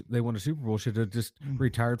before they won a Super Bowl should have just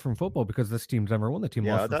retired from football because this team's never won. The team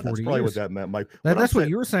lost for 40 that's probably years. What that meant, Mike. That's what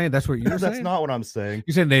you were saying. That's what you were saying. That's not what I'm saying.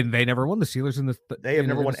 You said they never won. The Steelers in the they have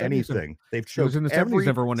never won anything. They've choked in the 70s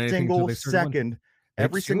never won anything.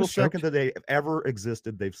 Every single second that they ever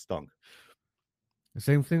existed, they've stunk. The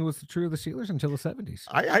same thing was true of the Steelers until the 70s.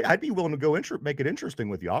 I'd be willing to go make it interesting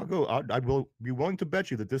with you. I will be willing to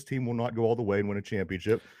bet you that this team will not go all the way and win a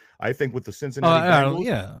championship. I think with the Cincinnati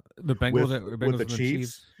Bengals, the Bengals with the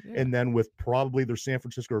Chiefs, and then with probably their San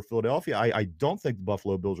Francisco or Philadelphia, I don't think the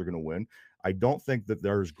Buffalo Bills are going to win. I don't think that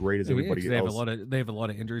they're as great as everybody else. They have a lot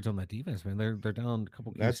of injuries on that defense, man. They're down a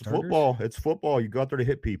couple. That's football. It's football. You go out there to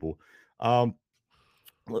hit people.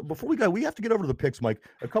 Before we go, we have to get over to the picks, Mike.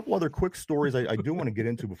 A couple other quick stories I do want to get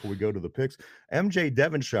into before we go to the picks. MJ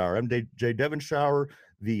Devonshire,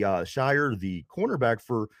 the Shire, the cornerback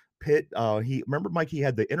for Pitt. Remember, Mike, he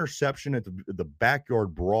had the interception at the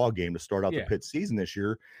backyard brawl game to start out the Pitt season this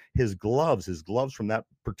year. His gloves from that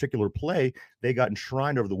particular play, they got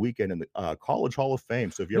enshrined over the weekend in the College Hall of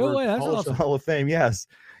Fame. So if you College Hall of Fame, yes,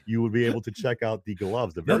 you would be able to check out the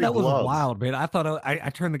gloves. The very that was gloves. Wild, man. I thought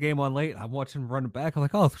I turned the game on late. I'm watching him running back. I'm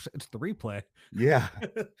like, oh, it's the replay. Yeah.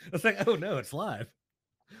 I was like, oh no, it's live.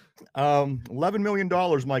 $11 million,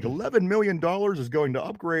 Mike. $11 million is going to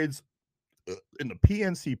upgrades in the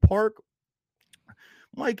PNC Park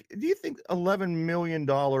Mike, do you think $11 million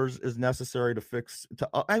is necessary to fix?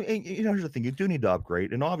 I mean, here's the thing: you do need to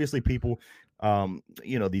upgrade, and obviously, people,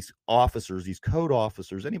 these officers, these code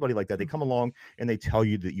officers, anybody like that, they come along and they tell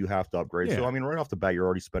you that you have to upgrade. Yeah. So, I mean, right off the bat, you're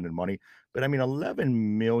already spending money. But I mean, $11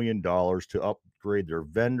 million to upgrade their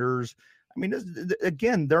vendors. I mean,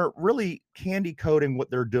 again, they're really candy coating what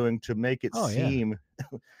they're doing to make it seem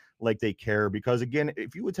like they care, because again,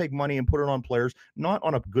 if you would take money and put it on players, not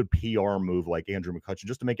on a good PR move like Andrew McCutchen,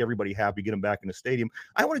 just to make everybody happy, get them back in the stadium.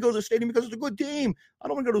 I want to go to the stadium because it's a good team. I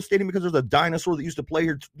don't want to go to the stadium because there's a dinosaur that used to play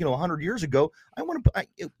here, 100 years ago. I want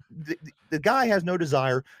to. The guy has no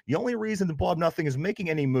desire. The only reason that Bob Nothing is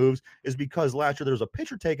making any moves is because last year there was a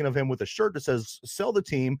picture taken of him with a shirt that says "Sell the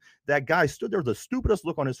team." That guy stood there with the stupidest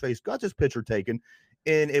look on his face, got his picture taken,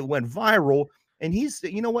 and it went viral. And he's,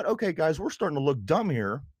 you know what? Okay, guys, we're starting to look dumb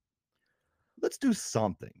here. Let's do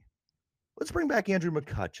something. Let's bring back Andrew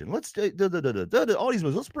McCutchen. Let's do all these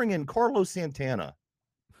moves. Let's bring in Carlos Santana.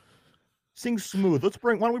 Sing smooth.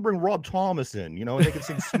 Why don't we bring Rob Thomas in, and they can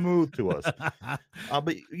sing smooth to us.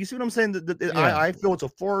 But you see what I'm saying? I feel it's a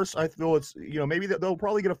farce. I feel it's, maybe they'll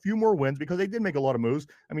probably get a few more wins because they did make a lot of moves.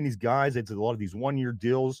 I mean, these guys, they did a lot of these one-year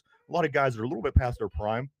deals. A lot of guys that are a little bit past their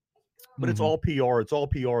prime. But it's all PR. It's all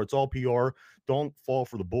PR. It's all PR. Don't fall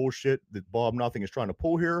for the bullshit that Bob Nothing is trying to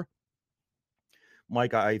pull here.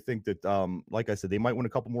 Mike, I think that, like I said, they might win a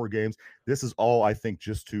couple more games. This is all, I think,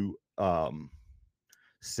 just to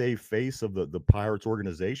save face of the Pirates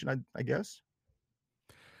organization, I guess.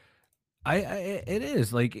 It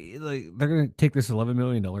is like they're gonna take this $11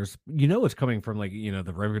 million. It's coming from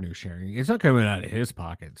the revenue sharing. It's not coming out of his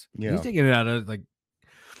pockets. Yeah. He's taking it out of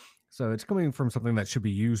so it's coming from something that should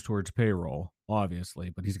be used towards payroll, obviously,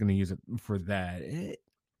 but he's going to use it for that.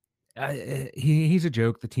 He's a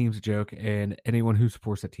joke. The team's a joke, and anyone who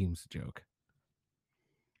supports that team's a joke.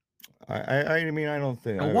 I mean, I don't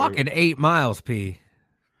think walking 8 miles, P.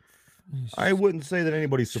 I wouldn't say that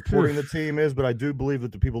anybody supporting the team is, but I do believe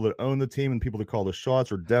that the people that own the team and people that call the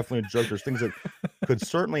shots are definitely a joke. There's things that could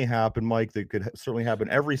certainly happen, Mike, that could certainly happen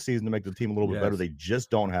every season to make the team a little bit better. They just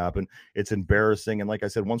don't happen. It's embarrassing. And like I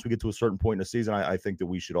said, once we get to a certain point in the season, I think that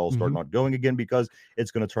we should all start not going again, because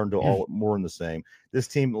it's going to turn to all more in the same. This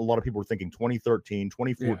team, a lot of people are thinking 2013,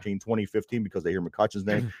 2014, 2015, because they hear McCutchen's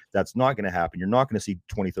name. That's not going to happen. You're not going to see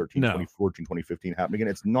 2013, 2014, 2015 happen again.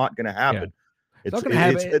 It's not going to happen. That's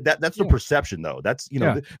the perception, though. That's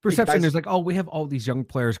perception is like, oh, we have all these young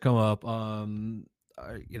players come up.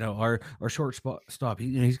 Our short stop.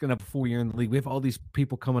 He's going to have a full year in the league. We have all these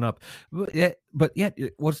people coming up, but yet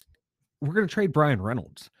we're going to trade Brian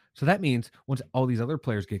Reynolds. So that means once all these other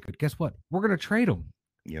players get good, guess what? We're going to trade them.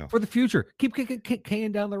 Yeah, for the future. Keep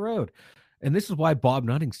kicking down the road, and this is why Bob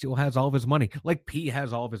Nutting still has all of his money. Like P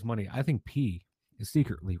has all of his money. I think P is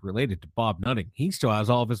secretly related to Bob Nutting. He still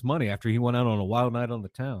has all of his money after he went out on a wild night on the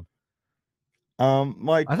town.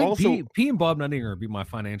 Mike, I think P and Bob Nutting are be my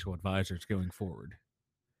financial advisors going forward.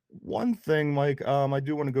 One thing, Mike, I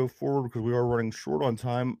do want to go forward because we are running short on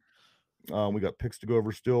time. We got picks to go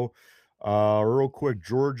over still. Real quick,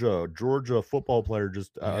 Georgia football player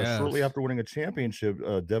just shortly after winning a championship,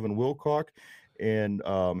 Devin Wilcock. And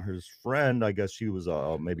his friend, I guess she was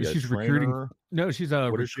maybe she's a trainer. Recruiting. No, she's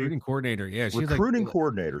a recruiting coordinator. Yeah, she's recruiting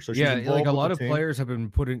coordinator. So she's like a lot of players have been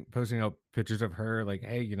posting out pictures of her. Like,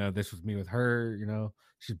 hey, this was me with her.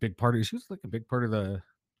 She's a big part of. She was like a big part of the.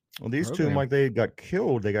 Well, these program. Two, Mike, they got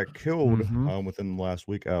killed. They got killed within the last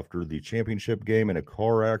week after the championship game in a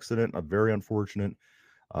car accident. A very unfortunate.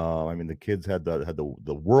 I mean, the kids had the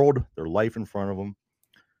world, their life in front of them.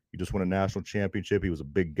 He just won a national championship. He was a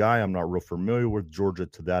big guy. I'm not real familiar with Georgia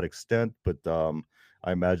to that extent, but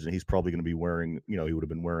I imagine he's probably going to be wearing, he would have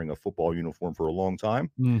been wearing a football uniform for a long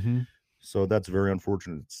time. So that's very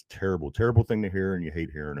unfortunate. It's terrible, terrible thing to hear, and you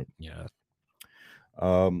hate hearing it. Yeah.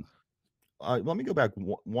 Let me go back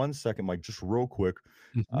 1 second, Mike, just real quick.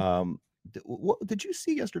 What did you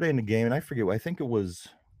see yesterday in the game? And I forget. I think it was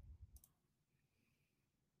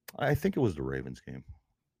the Ravens game.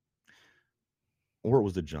 Or it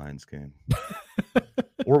was the Giants game.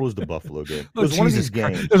 Or it was the Buffalo game. It was one of these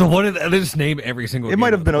games. There's one of them. Just name every single game. It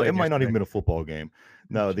might have been. It might not even been a football game.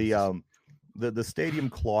 No, the stadium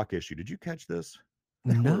clock issue. Did you catch this?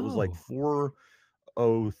 No. It was like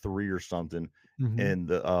 4:03 or something, and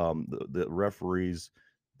the referees,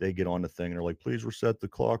 they get on the thing and they're like, please reset the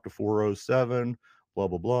clock to 4:07. Blah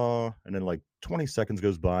blah blah. And then like 20 seconds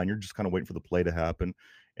goes by, and you're just kind of waiting for the play to happen.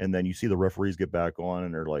 And then you see the referees get back on,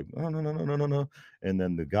 and they're like, oh, no. And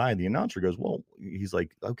then the announcer goes, well, he's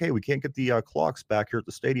like, okay, we can't get the clocks back here at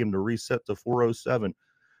the stadium to reset to 4:07.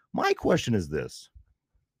 My question is this.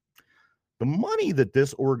 The money that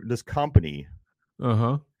this company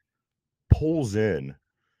pulls in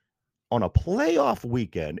on a playoff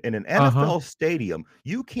weekend in an NFL stadium,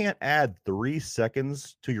 you can't add 3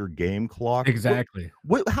 seconds to your game clock. Exactly.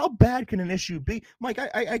 How bad can an issue be? Mike,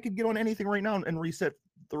 I could get on anything right now and reset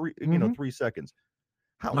 3 seconds.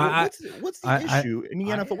 What's the issue in the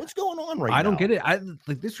NFL? What's going on right now? I don't get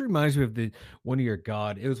it. This reminds me of the 1 year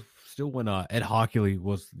God. It was still when Ed Hockley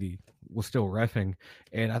was still reffing,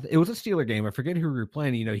 and it was a Steeler game. I forget who we were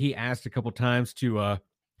playing. He asked a couple times to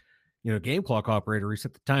game clock operator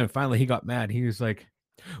reset the time. And finally, he got mad. He was like,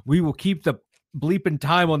 "We will keep the bleeping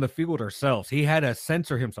time on the field ourselves." He had to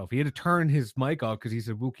censor himself. He had to turn his mic off because he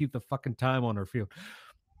said, "We'll keep the fucking time on our field."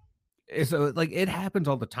 So it happens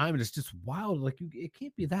all the time, and it's just wild. It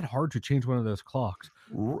can't be that hard to change one of those clocks.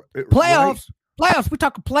 Playoffs. We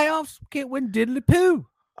talking playoffs. Can't win diddly poo.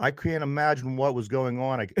 I can't imagine what was going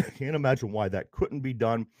on. I can't imagine why that couldn't be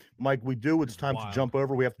done. Mike, it's time to jump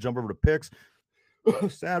over. We have to jump over to picks.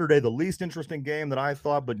 Saturday, the least interesting game that I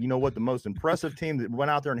thought, but you know what? The most impressive team that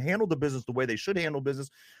went out there and handled the business the way they should handle business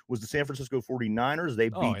was the San Francisco 49ers. They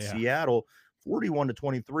beat Seattle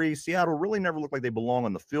 41-23. Seattle really never looked like they belong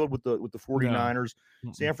on the field with the 49ers.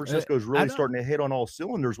 No. San Francisco is really starting to hit on all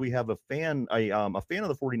cylinders. We have a fan of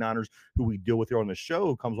the 49ers who we deal with here on the show,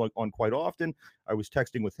 who comes on quite often. I was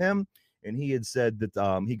texting with him, and he had said that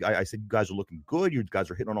I said, "You guys are looking good. You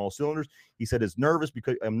guys are hitting on all cylinders." He said,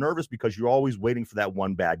 I'm nervous because you're always waiting for that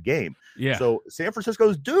one bad game. Yeah. So San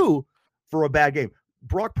Francisco's due for a bad game.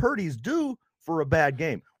 Brock Purdy's due for a bad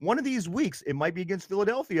game. One of these weeks, it might be against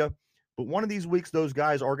Philadelphia, but one of these weeks, those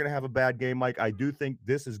guys are going to have a bad game, Mike. I do think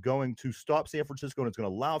this is going to stop San Francisco, and it's going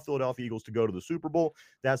to allow Philadelphia Eagles to go to the Super Bowl.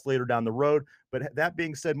 That's later down the road. But that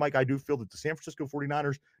being said, Mike, I do feel that the San Francisco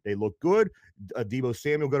 49ers, they look good. Deebo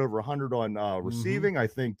Samuel got over 100 on receiving. I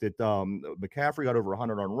think that McCaffrey got over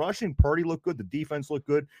 100 on rushing. Purdy looked good. The defense looked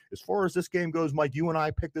good. As far as this game goes, Mike, you and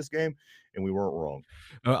I picked this game, and we weren't wrong.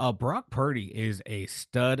 Brock Purdy is a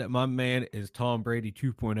stud. My man is Tom Brady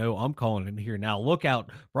 2.0. I'm calling him here now. Look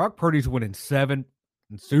out. Brock Purdy's winning 7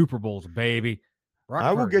 Super Bowls, baby.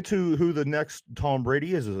 I will get to who the next Tom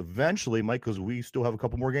Brady is eventually, Mike, because we still have a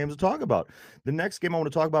couple more games to talk about. The next game I want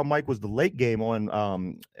to talk about, Mike, was the late game on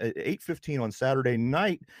 8:15 on Saturday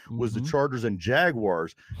night was the Chargers and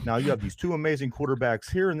Jaguars. Now, you have these two amazing quarterbacks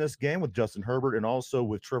here in this game with Justin Herbert and also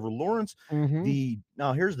with Trevor Lawrence.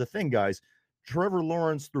 Now, here's the thing, guys. Trevor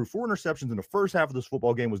Lawrence threw 4 interceptions in the first half of this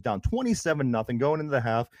football game, was down 27-0 going into the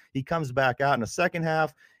half. He comes back out in the second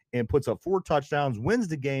half and puts up 4 touchdowns, wins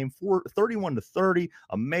the game 31-30.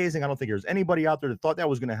 Amazing. I don't think there's anybody out there that thought that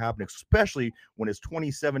was going to happen, especially when it's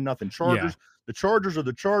 27-0 Chargers. Yeah. The Chargers are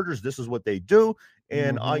the Chargers. This is what they do.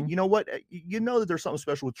 And you know what? You know that there's something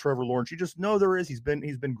special with Trevor Lawrence. You just know there is. He's been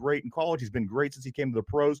great in college. He's been great since he came to the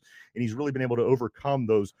pros, and he's really been able to overcome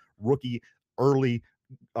those rookie early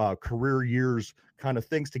career years kind of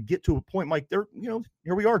things to get to a point, Mike. Here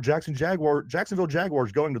we are, Jacksonville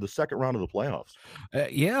Jaguars going to the second round of the playoffs.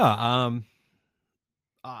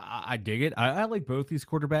 I dig it. I like both these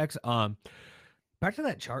quarterbacks. Back to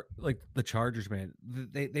that chart, like the Chargers, man.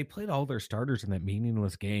 They played all their starters in that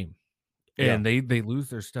meaningless game, and they lose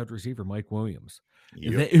their stud receiver Mike Williams,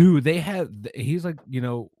 he's like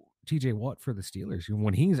TJ Watt for the Steelers.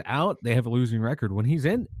 When he's out, they have a losing record. When he's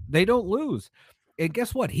in, they don't lose. And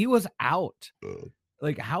guess what? He was out.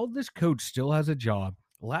 Like, how this coach still has a job.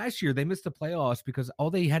 Last year, they missed the playoffs because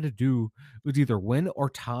all they had to do was either win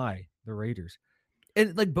or tie the Raiders.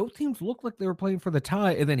 And, like, both teams looked like they were playing for the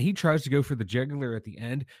tie, and then he tries to go for the jugular at the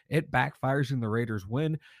end. It backfires, and the Raiders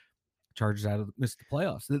win. Chargers missed the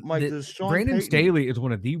playoffs. Brandon Staley is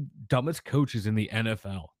one of the dumbest coaches in the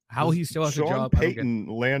NFL. How he still has a job. Sean Payton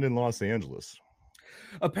land in Los Angeles.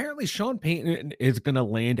 Apparently, Sean Payton is going to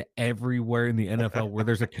land everywhere in the NFL where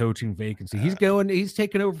there's a coaching vacancy. He's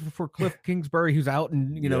taking over for Cliff Kingsbury, who's out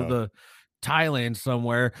in the Thailand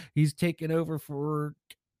somewhere. He's taking over for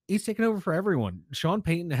everyone. Sean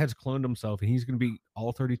Payton has cloned himself, and he's going to be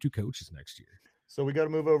all 32 coaches next year. So we got to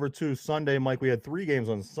move over to Sunday, Mike. We had 3 games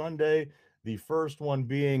on Sunday. The first one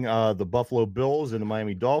being the Buffalo Bills and the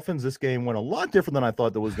Miami Dolphins. This game went a lot different than I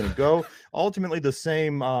thought that was going to go. Ultimately, the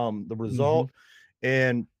same the result.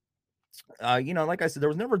 And, like I said, there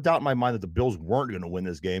was never a doubt in my mind that the Bills weren't going to win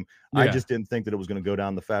this game. Yeah. I just didn't think that it was going to go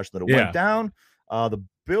down the fashion that it went down. The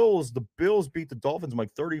Bills beat the Dolphins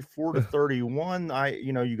like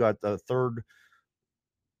 34-31.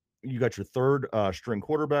 You got your third string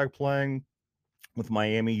quarterback playing. With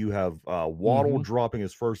Miami, you have Waddle dropping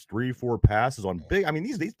his first 3-4 passes on big. I mean,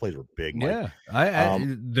 these plays were big. Mike. Yeah,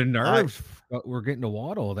 the nerves were getting to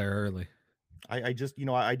Waddle there early. I just,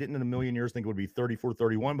 I didn't in a million years think it would be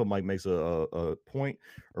 34-31, but Mike makes a point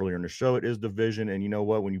earlier in the show. It is division, and you know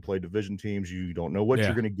what? When you play division teams, you don't know what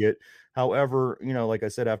you're going to get. However, like I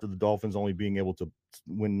said, after the Dolphins only being able to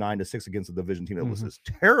win 9-6 against a division team that was as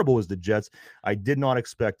terrible as the Jets, I did not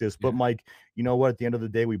expect this. But Mike, you know what? At the end of the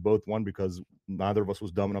day, we both won because neither of us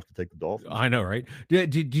was dumb enough to take the Dolphins. I know, right?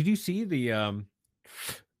 Did you see the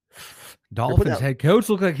Dolphins head coach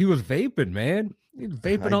looked like he was vaping, man? He was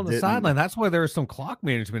vaping on the sideline. That's why there were some clock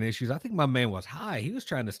management issues. I think my man was high. He was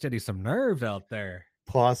trying to steady some nerves out there.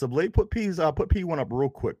 Possibly. Put P1 up real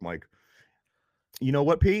quick, Mike. You know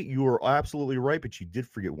what, Pete? You were absolutely right, but you did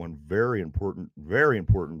forget one very important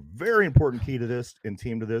key to this and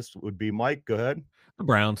team to this would be, Mike, go ahead. The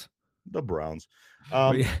Browns. The Browns.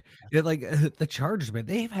 Like the Chargers, man.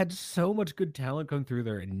 They've had so much good talent come through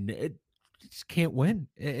there, and it just can't win.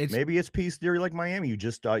 Maybe it's peace theory like Miami. You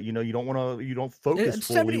just you don't focus it's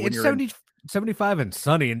fully 75 and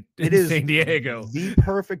sunny in San Diego. The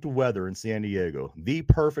perfect weather in San Diego. The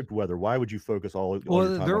perfect weather. Why would you focus all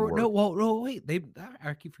your time on work? No, wait.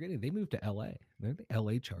 I keep forgetting they moved to LA. They're the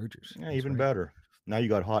LA Chargers. Yeah, even better. Now you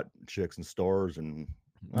got hot chicks and stars and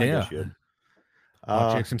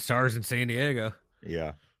hot chicks and stars in San Diego.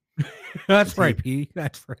 Yeah. That's right, P.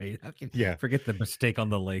 That's right. I can forget the mistake on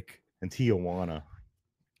the lake. And Tijuana.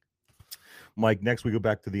 Mike, next we go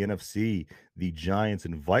back to the NFC, the Giants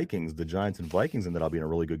and Vikings. The Giants and Vikings ended up being a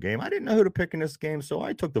really good game. I didn't know who to pick in this game, so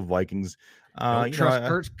I took the Vikings. Trust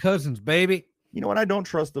Kirk Cousins, baby. You know what? I don't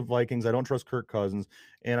trust the Vikings. I don't trust Kirk Cousins.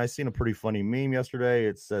 And I seen a pretty funny meme yesterday.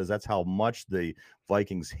 It says that's how much the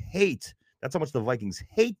Vikings hate. That's how much the Vikings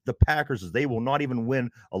hate the Packers, is they will not even win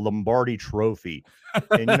a Lombardi trophy.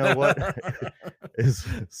 And you know what? As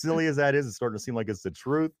silly as that is, it's starting to seem like it's the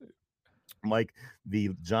truth. Mike, the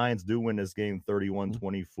Giants do win this game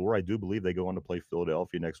 31-24. I do believe they go on to play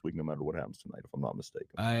Philadelphia next week, no matter what happens tonight, if I'm not mistaken.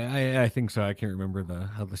 I think so. I can't remember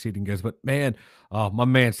how the seeding goes, but man, my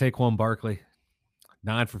man Saquon Barkley,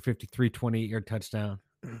 9 for 53, 28-yard touchdown.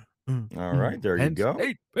 All right, there you go.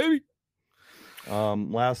 Hey, baby.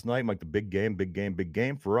 Last night, Mike, the big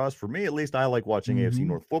game for us. For me, at least, I like watching AFC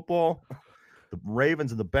North football. The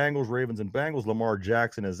Ravens and the Bengals. Lamar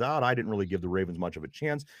Jackson is out. I didn't really give the Ravens much of a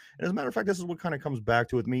chance. And as a matter of fact, this is what kind of comes back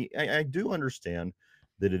to with me. I do understand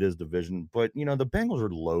that it is division, but, the Bengals are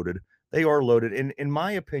loaded. They are loaded. And in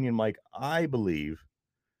my opinion, Mike, I believe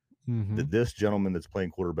that this gentleman that's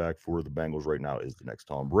playing quarterback for the Bengals right now is the next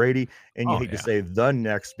Tom Brady. And you hate to say the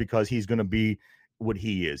next because he's going to be what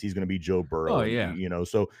he is. He's going to be Joe Burrow. Oh, yeah.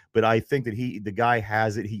 But I think that the guy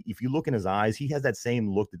has it. If you look in his eyes, he has that same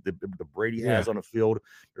look that the Brady has on the field.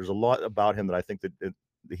 There's a lot about him that I think that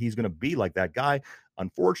he's going to be like that guy.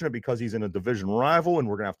 Unfortunate because he's in a division rival and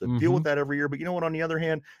we're going to have to deal with that every year. But you know what? On the other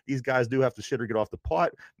hand, these guys do have to shit or get off the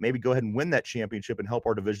pot. Maybe go ahead and win that championship and help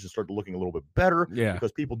our division start looking a little bit better. Yeah.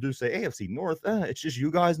 Because people do say AFC North, it's just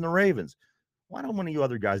you guys and the Ravens. Why don't one of you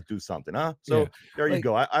other guys do something, huh? So there you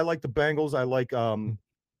go. I like the Bengals. I like I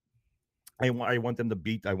want them to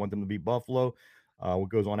beat Buffalo. What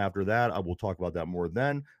goes on after that, I will talk about that more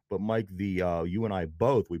then. But Mike, you and I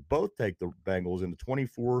both take the Bengals in the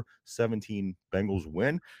 24-17 Bengals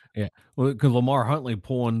win. Yeah, well, because Lamar Huntley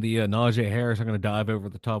pulling the Najee Harris, I'm going to dive over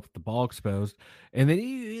the top with the ball exposed, and then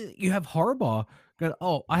you have Harbaugh.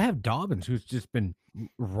 I have Dobbins, who's just been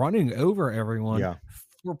running over everyone. Yeah.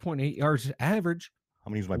 4.8 yards average.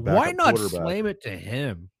 How many's my backup Why not quarterback? slam it to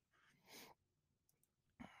him?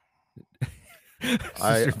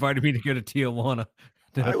 Sister invited me to go to Tijuana.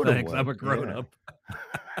 No, thanks. I'm a grown up.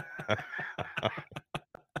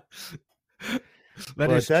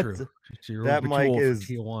 That's true. That Mike is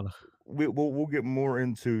Tijuana. We'll get more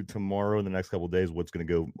into tomorrow in the next couple of days what's going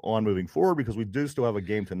to go on moving forward, because we do still have a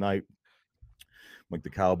game tonight. Like the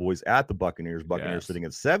Cowboys at the Buccaneers. Buccaneers sitting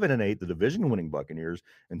at 7-8, the division-winning Buccaneers,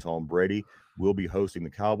 and Tom Brady will be hosting the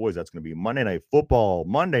Cowboys. That's going to be Monday Night Football.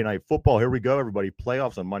 Here we go, everybody.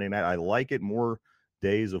 Playoffs on Monday night. I like it. More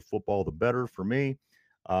days of football, the better for me.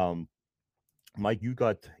 Mike, you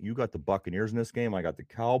got the Buccaneers in this game. I got the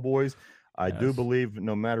Cowboys. I do believe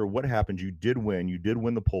no matter what happens, you did win. You did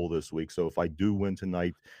win the poll this week. So if I do win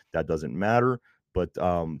tonight, that doesn't matter. But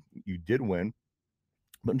you did win.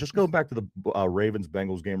 But just go back to the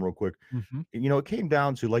Ravens-Bengals game real quick. It came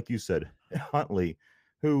down to, like you said, Huntley,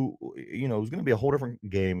 who, was going to be a whole different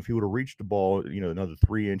game if he would have reached the ball, another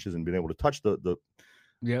 3 inches and been able to touch the.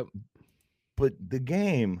 Yep. But the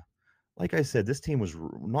game, like I said, this team was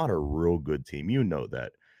not a real good team. You know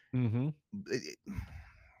that. I'm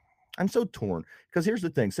so torn because here's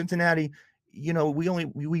the thing. Cincinnati,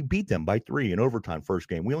 we beat them by 3 in overtime first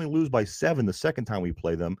game. We only lose by 7 the second time we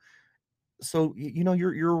play them. So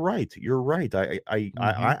you're right. You're right.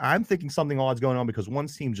 I'm thinking something odd's going on because one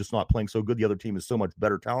team's just not playing so good. The other team is so much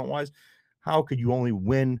better talent wise. How could you only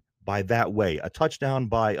win by that way? A touchdown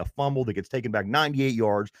by a fumble that gets taken back 98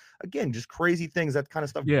 yards. Again, just crazy things. That kind of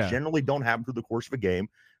stuff generally don't happen through the course of a game.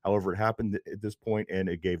 However, it happened at this point, and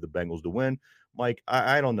it gave the Bengals the win. Mike,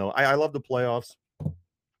 I don't know. I love the playoffs.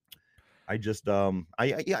 I just I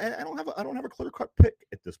don't have a clear cut pick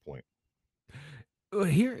at this point.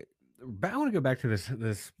 Here, I want to go back to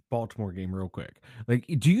this Baltimore game real quick. Like,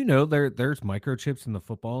 do you know there's microchips in the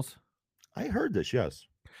footballs? I heard this. Yes.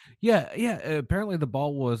 Yeah. Apparently, the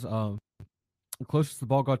ball was closest the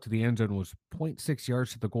ball got to the end zone was 0.6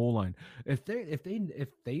 yards to the goal line. If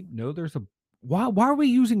they know there's a why are we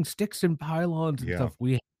using sticks and pylons and stuff?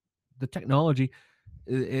 We the technology.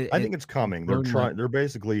 I think it's coming. They're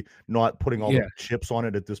basically not putting all the chips on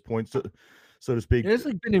it at this point, so to speak. It's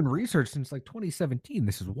like been in research since like 2017.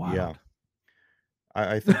 This is wild. Yeah,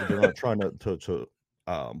 I think that they're not trying to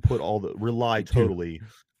put rely totally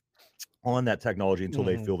on that technology until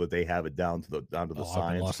they feel that they have it down to the science. I've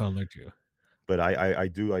been lost on there too. But I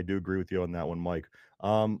do agree with you on that one, Mike.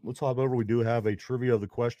 Let's hop over. We do have a trivia of the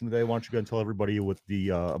question today. Why don't you go and tell everybody what the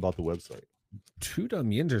about the website?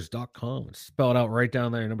 Yinzers.com. It's spelled out right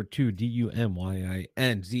down there. Number 2,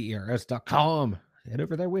 DUMYINZERS.com. Head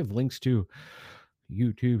over there. We have links to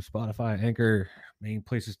YouTube, Spotify, Anchor, main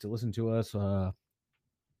places to listen to us.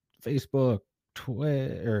 Facebook,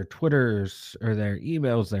 Twitter's are there,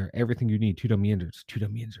 emails there, everything you need. Yinzers,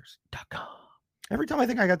 Yinzers.com. Every time I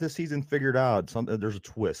think I got this season figured out, there's a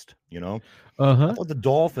twist, I thought the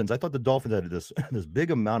Dolphins had this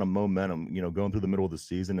big amount of momentum, going through the middle of the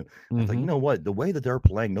season. And I thought, you know what? The way that they're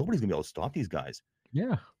playing, nobody's going to be able to stop these guys.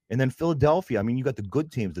 Yeah. And then Philadelphia, I mean, you got the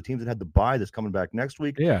good teams, the teams that had the bye that's coming back next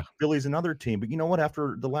week. Yeah. Philly's another team. But you know what?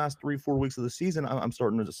 After the last 3-4 weeks of the season, I'm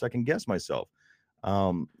starting to second guess myself.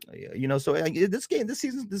 So this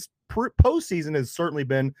postseason has certainly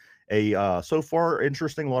been a so far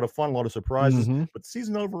interesting, a lot of fun, a lot of surprises. But the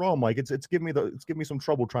season overall, Mike, it's giving me some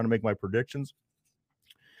trouble trying to make my predictions.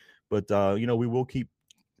 But we will keep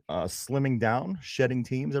slimming down, shedding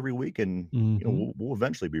teams every week, and we'll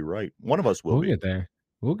eventually be right. One of us will. We'll get there.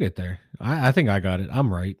 We'll get there. I think I got it.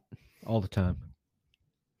 I'm right all the time.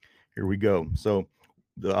 Here we go. So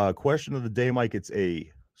the question of the day, Mike, it's a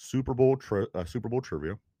Super Bowl trivia.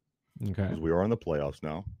 Okay. Because we are in the playoffs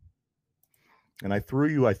now. And I threw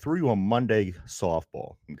you a Monday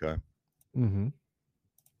softball. Okay.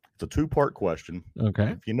 It's a 2-part question.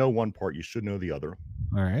 Okay. If you know one part, you should know the other.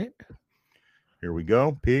 All right. Here we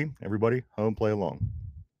go. Everybody, home, play along.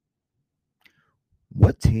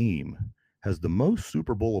 What team has the most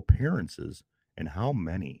Super Bowl appearances and how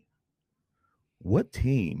many? What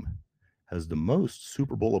team has the most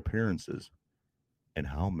Super Bowl appearances and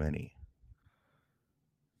how many?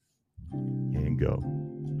 And go.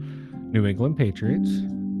 New England Patriots.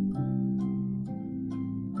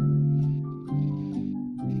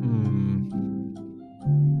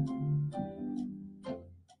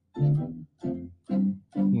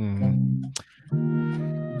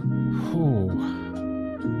 Oh.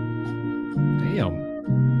 Damn.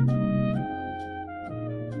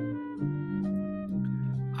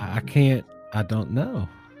 I don't know.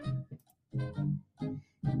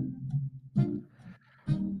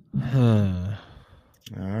 All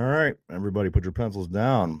right, everybody, put your pencils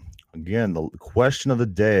down. Again, the question of the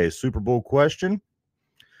day, Super Bowl question.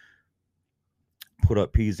 Put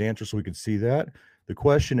up P's answer so we can see that. The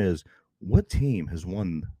question is, what team has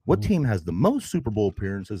the most Super Bowl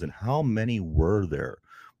appearances and how many were there?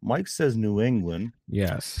 Mike says New England.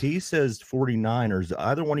 Yes. He says 49ers.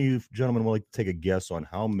 Either one of you gentlemen would like to take a guess on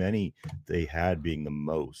how many they had being the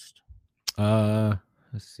most? Let's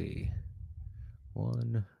see.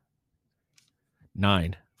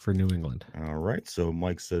 9 for New England. All right. So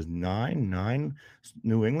Mike says 9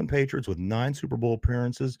 New England Patriots with 9 Super Bowl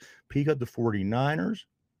appearances. P got the 49ers.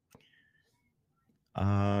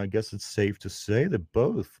 I guess it's safe to say that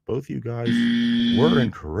both you guys were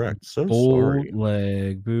incorrect. So sorry.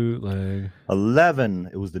 Bootleg. 11.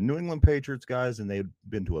 It was the New England Patriots, guys, and they've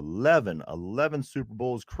been to 11 Super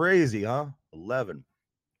Bowls. Crazy, huh? 11.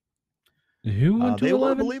 Who went to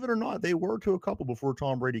 11? Believe it or not, they were to a couple before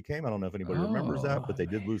Tom Brady came. I don't know if anybody remembers that, but they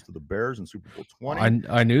did lose to the Bears in Super Bowl 20.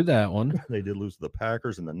 I knew that one. They did lose to the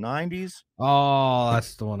Packers in the 90s. Oh,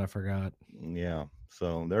 that's the one I forgot. Yeah.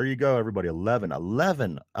 So there you go, everybody. 11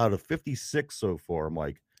 out of 56 so far,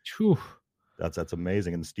 Mike. Whew. That's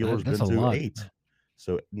amazing. And the Steelers been to 8.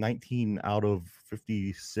 So 19 out of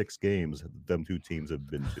 56 games them two teams have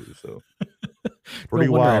been to. So pretty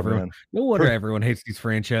wild, man. No wonder everyone hates these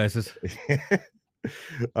franchises.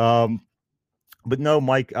 But no,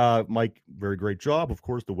 Mike, very great job. Of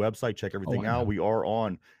course, the website, check everything out. We are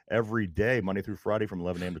on every day, Monday through Friday from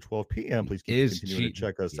 11 a.m. to 12 p.m. Please continue to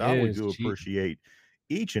check us out. We do appreciate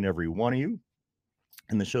each and every one of you.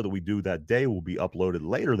 And the show that we do that day will be uploaded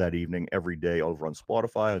later that evening every day over on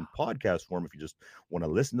Spotify and podcast form. If you just want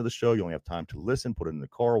to listen to the show, you only have time to listen, put it in the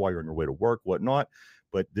car while you're on your way to work, whatnot.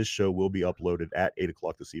 But this show will be uploaded at 8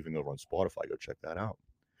 o'clock this evening over on Spotify. Go check that out.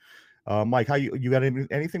 Mike, how you got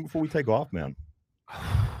anything before we take off, man?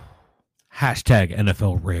 Hashtag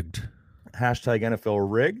NFL rigged. Hashtag NFL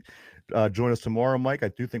rigged. Join us tomorrow, Mike. I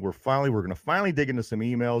do think we're going to finally dig into some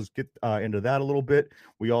emails, get into that a little bit.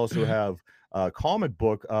 We also have a comic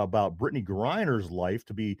book about Brittany Griner's life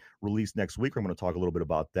to be released next week. I'm going to talk a little bit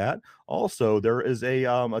about that. Also, there is a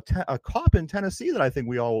cop in Tennessee that I think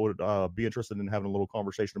we all would be interested in having a little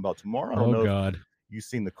conversation about tomorrow. I don't know if you've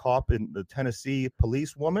seen the cop in the Tennessee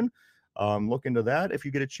police woman. Look into that if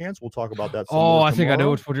you get a chance. We'll talk about that. I think I know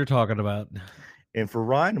what you're talking about. And for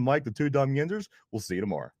Ryan and Mike, the two dumb Yinzers, we'll see you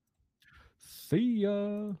tomorrow. See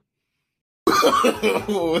ya.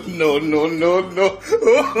 No.